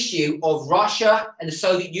the issue of Russia and the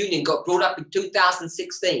Soviet Union got brought up in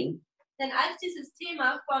 2016, Denn als dieses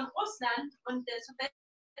Thema von Russland und der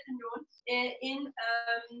Sowjetunion in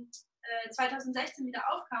 2016 wieder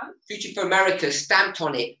aufkam, Future for America stamped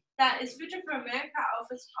on it da ist Future for America auf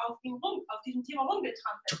diesem Thema to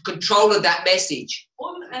rumgetrampelt, control that message.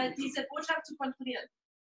 diese Botschaft zu kontrollieren.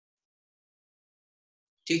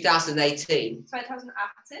 2018,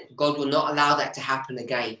 2018 God will not allow that to happen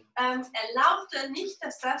again. erlaubte nicht,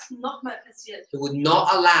 dass das nochmal passiert. He would not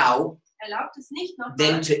allow Erlaubt es nicht them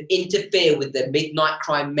nochmal, to interfere with the midnight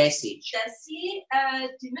crime message. dass sie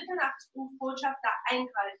die Mitternachtsrufbotschaft da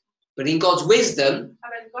eingreifen. But in God's wisdom,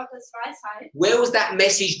 Aber in Gottes Weisheit, where was that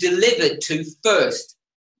message delivered to first?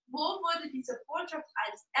 wo wurde diese Botschaft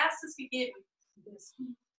als erstes gegeben?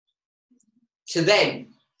 To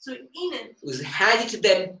them. Zu ihnen. It was handed to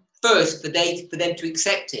them first for them to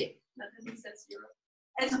accept it.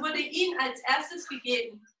 Es wurde ihnen als erstes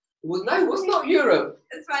gegeben. Well, no, it was not Europe.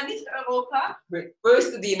 Es war nicht Europa.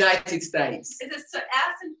 First to the United States. Es ist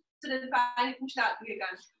zuerst zu den Vereinigten Staaten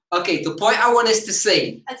gegangen. Okay, the point I want us to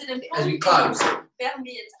see Also den as we Punkt, close. während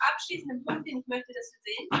wir jetzt abschließen, den Punkt, den ich möchte, dass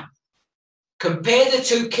wir sehen. Compare the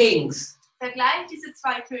two kings. Vergleicht diese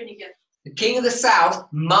zwei Könige. The king of the south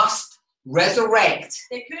must resurrect,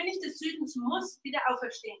 Der König des Südens muss wieder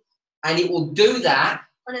auferstehen. and it will do that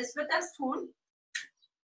Und es wird das tun.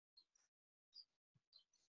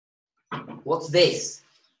 What's this?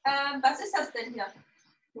 Was ist das denn hier?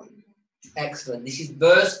 Excellent. This is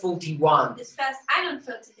verse 41. Das ist Vers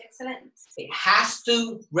 41, Exzellenz. It has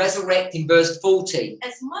to resurrect in verse 40.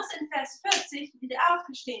 Es muss in Vers 40 wieder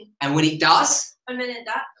aufstehen. And when it does, Und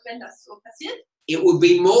wenn das so passiert, it will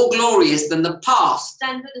be more glorious than the past.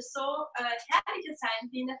 dann wird es so herrlicher sein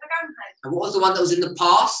wie in der Vergangenheit. And what was the one that was in the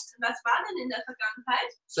past? Und was war denn in der Vergangenheit?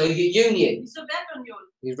 Soviet Union. Die Sowjetunion.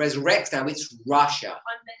 It resurrects now, it's Russia.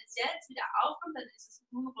 Und wenn es jetzt wieder aufkommt, dann ist es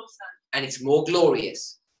nun Russland. And it's more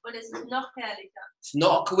glorious. Und es ist noch herrlicher. It's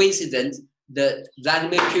not a coincidence that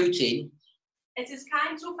Vladimir Putin Es ist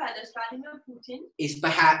kein Zufall, dass Wladimir Putin is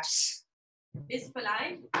perhaps ist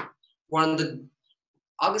vielleicht one of the,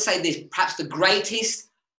 I'm going to say this, perhaps the greatest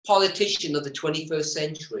politician of the 21st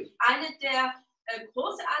century. einer der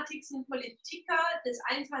großartigsten Politiker des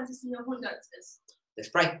 21. Jahrhunderts ist.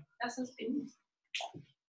 Let's pray. Lass uns beten.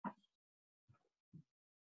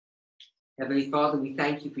 Heavenly Father, we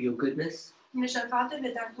thank you for your goodness. Himmlischer Vater,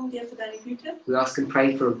 wir danken dir für deine Güte. We ask and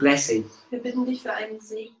pray for a blessing, Wir bitten dich für einen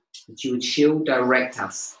Segen, that you would shield, direct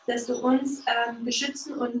us. dass du uns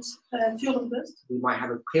beschützen und führen wirst. We might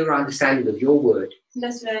have a clearer understanding of your word. Und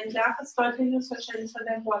dass wir ein klares, deutliches Verständnis von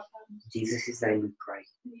deinem Wort haben. In Jesus' name we pray.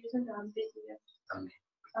 In Jesu Namen beten wir. Amen.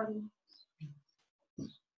 Amen.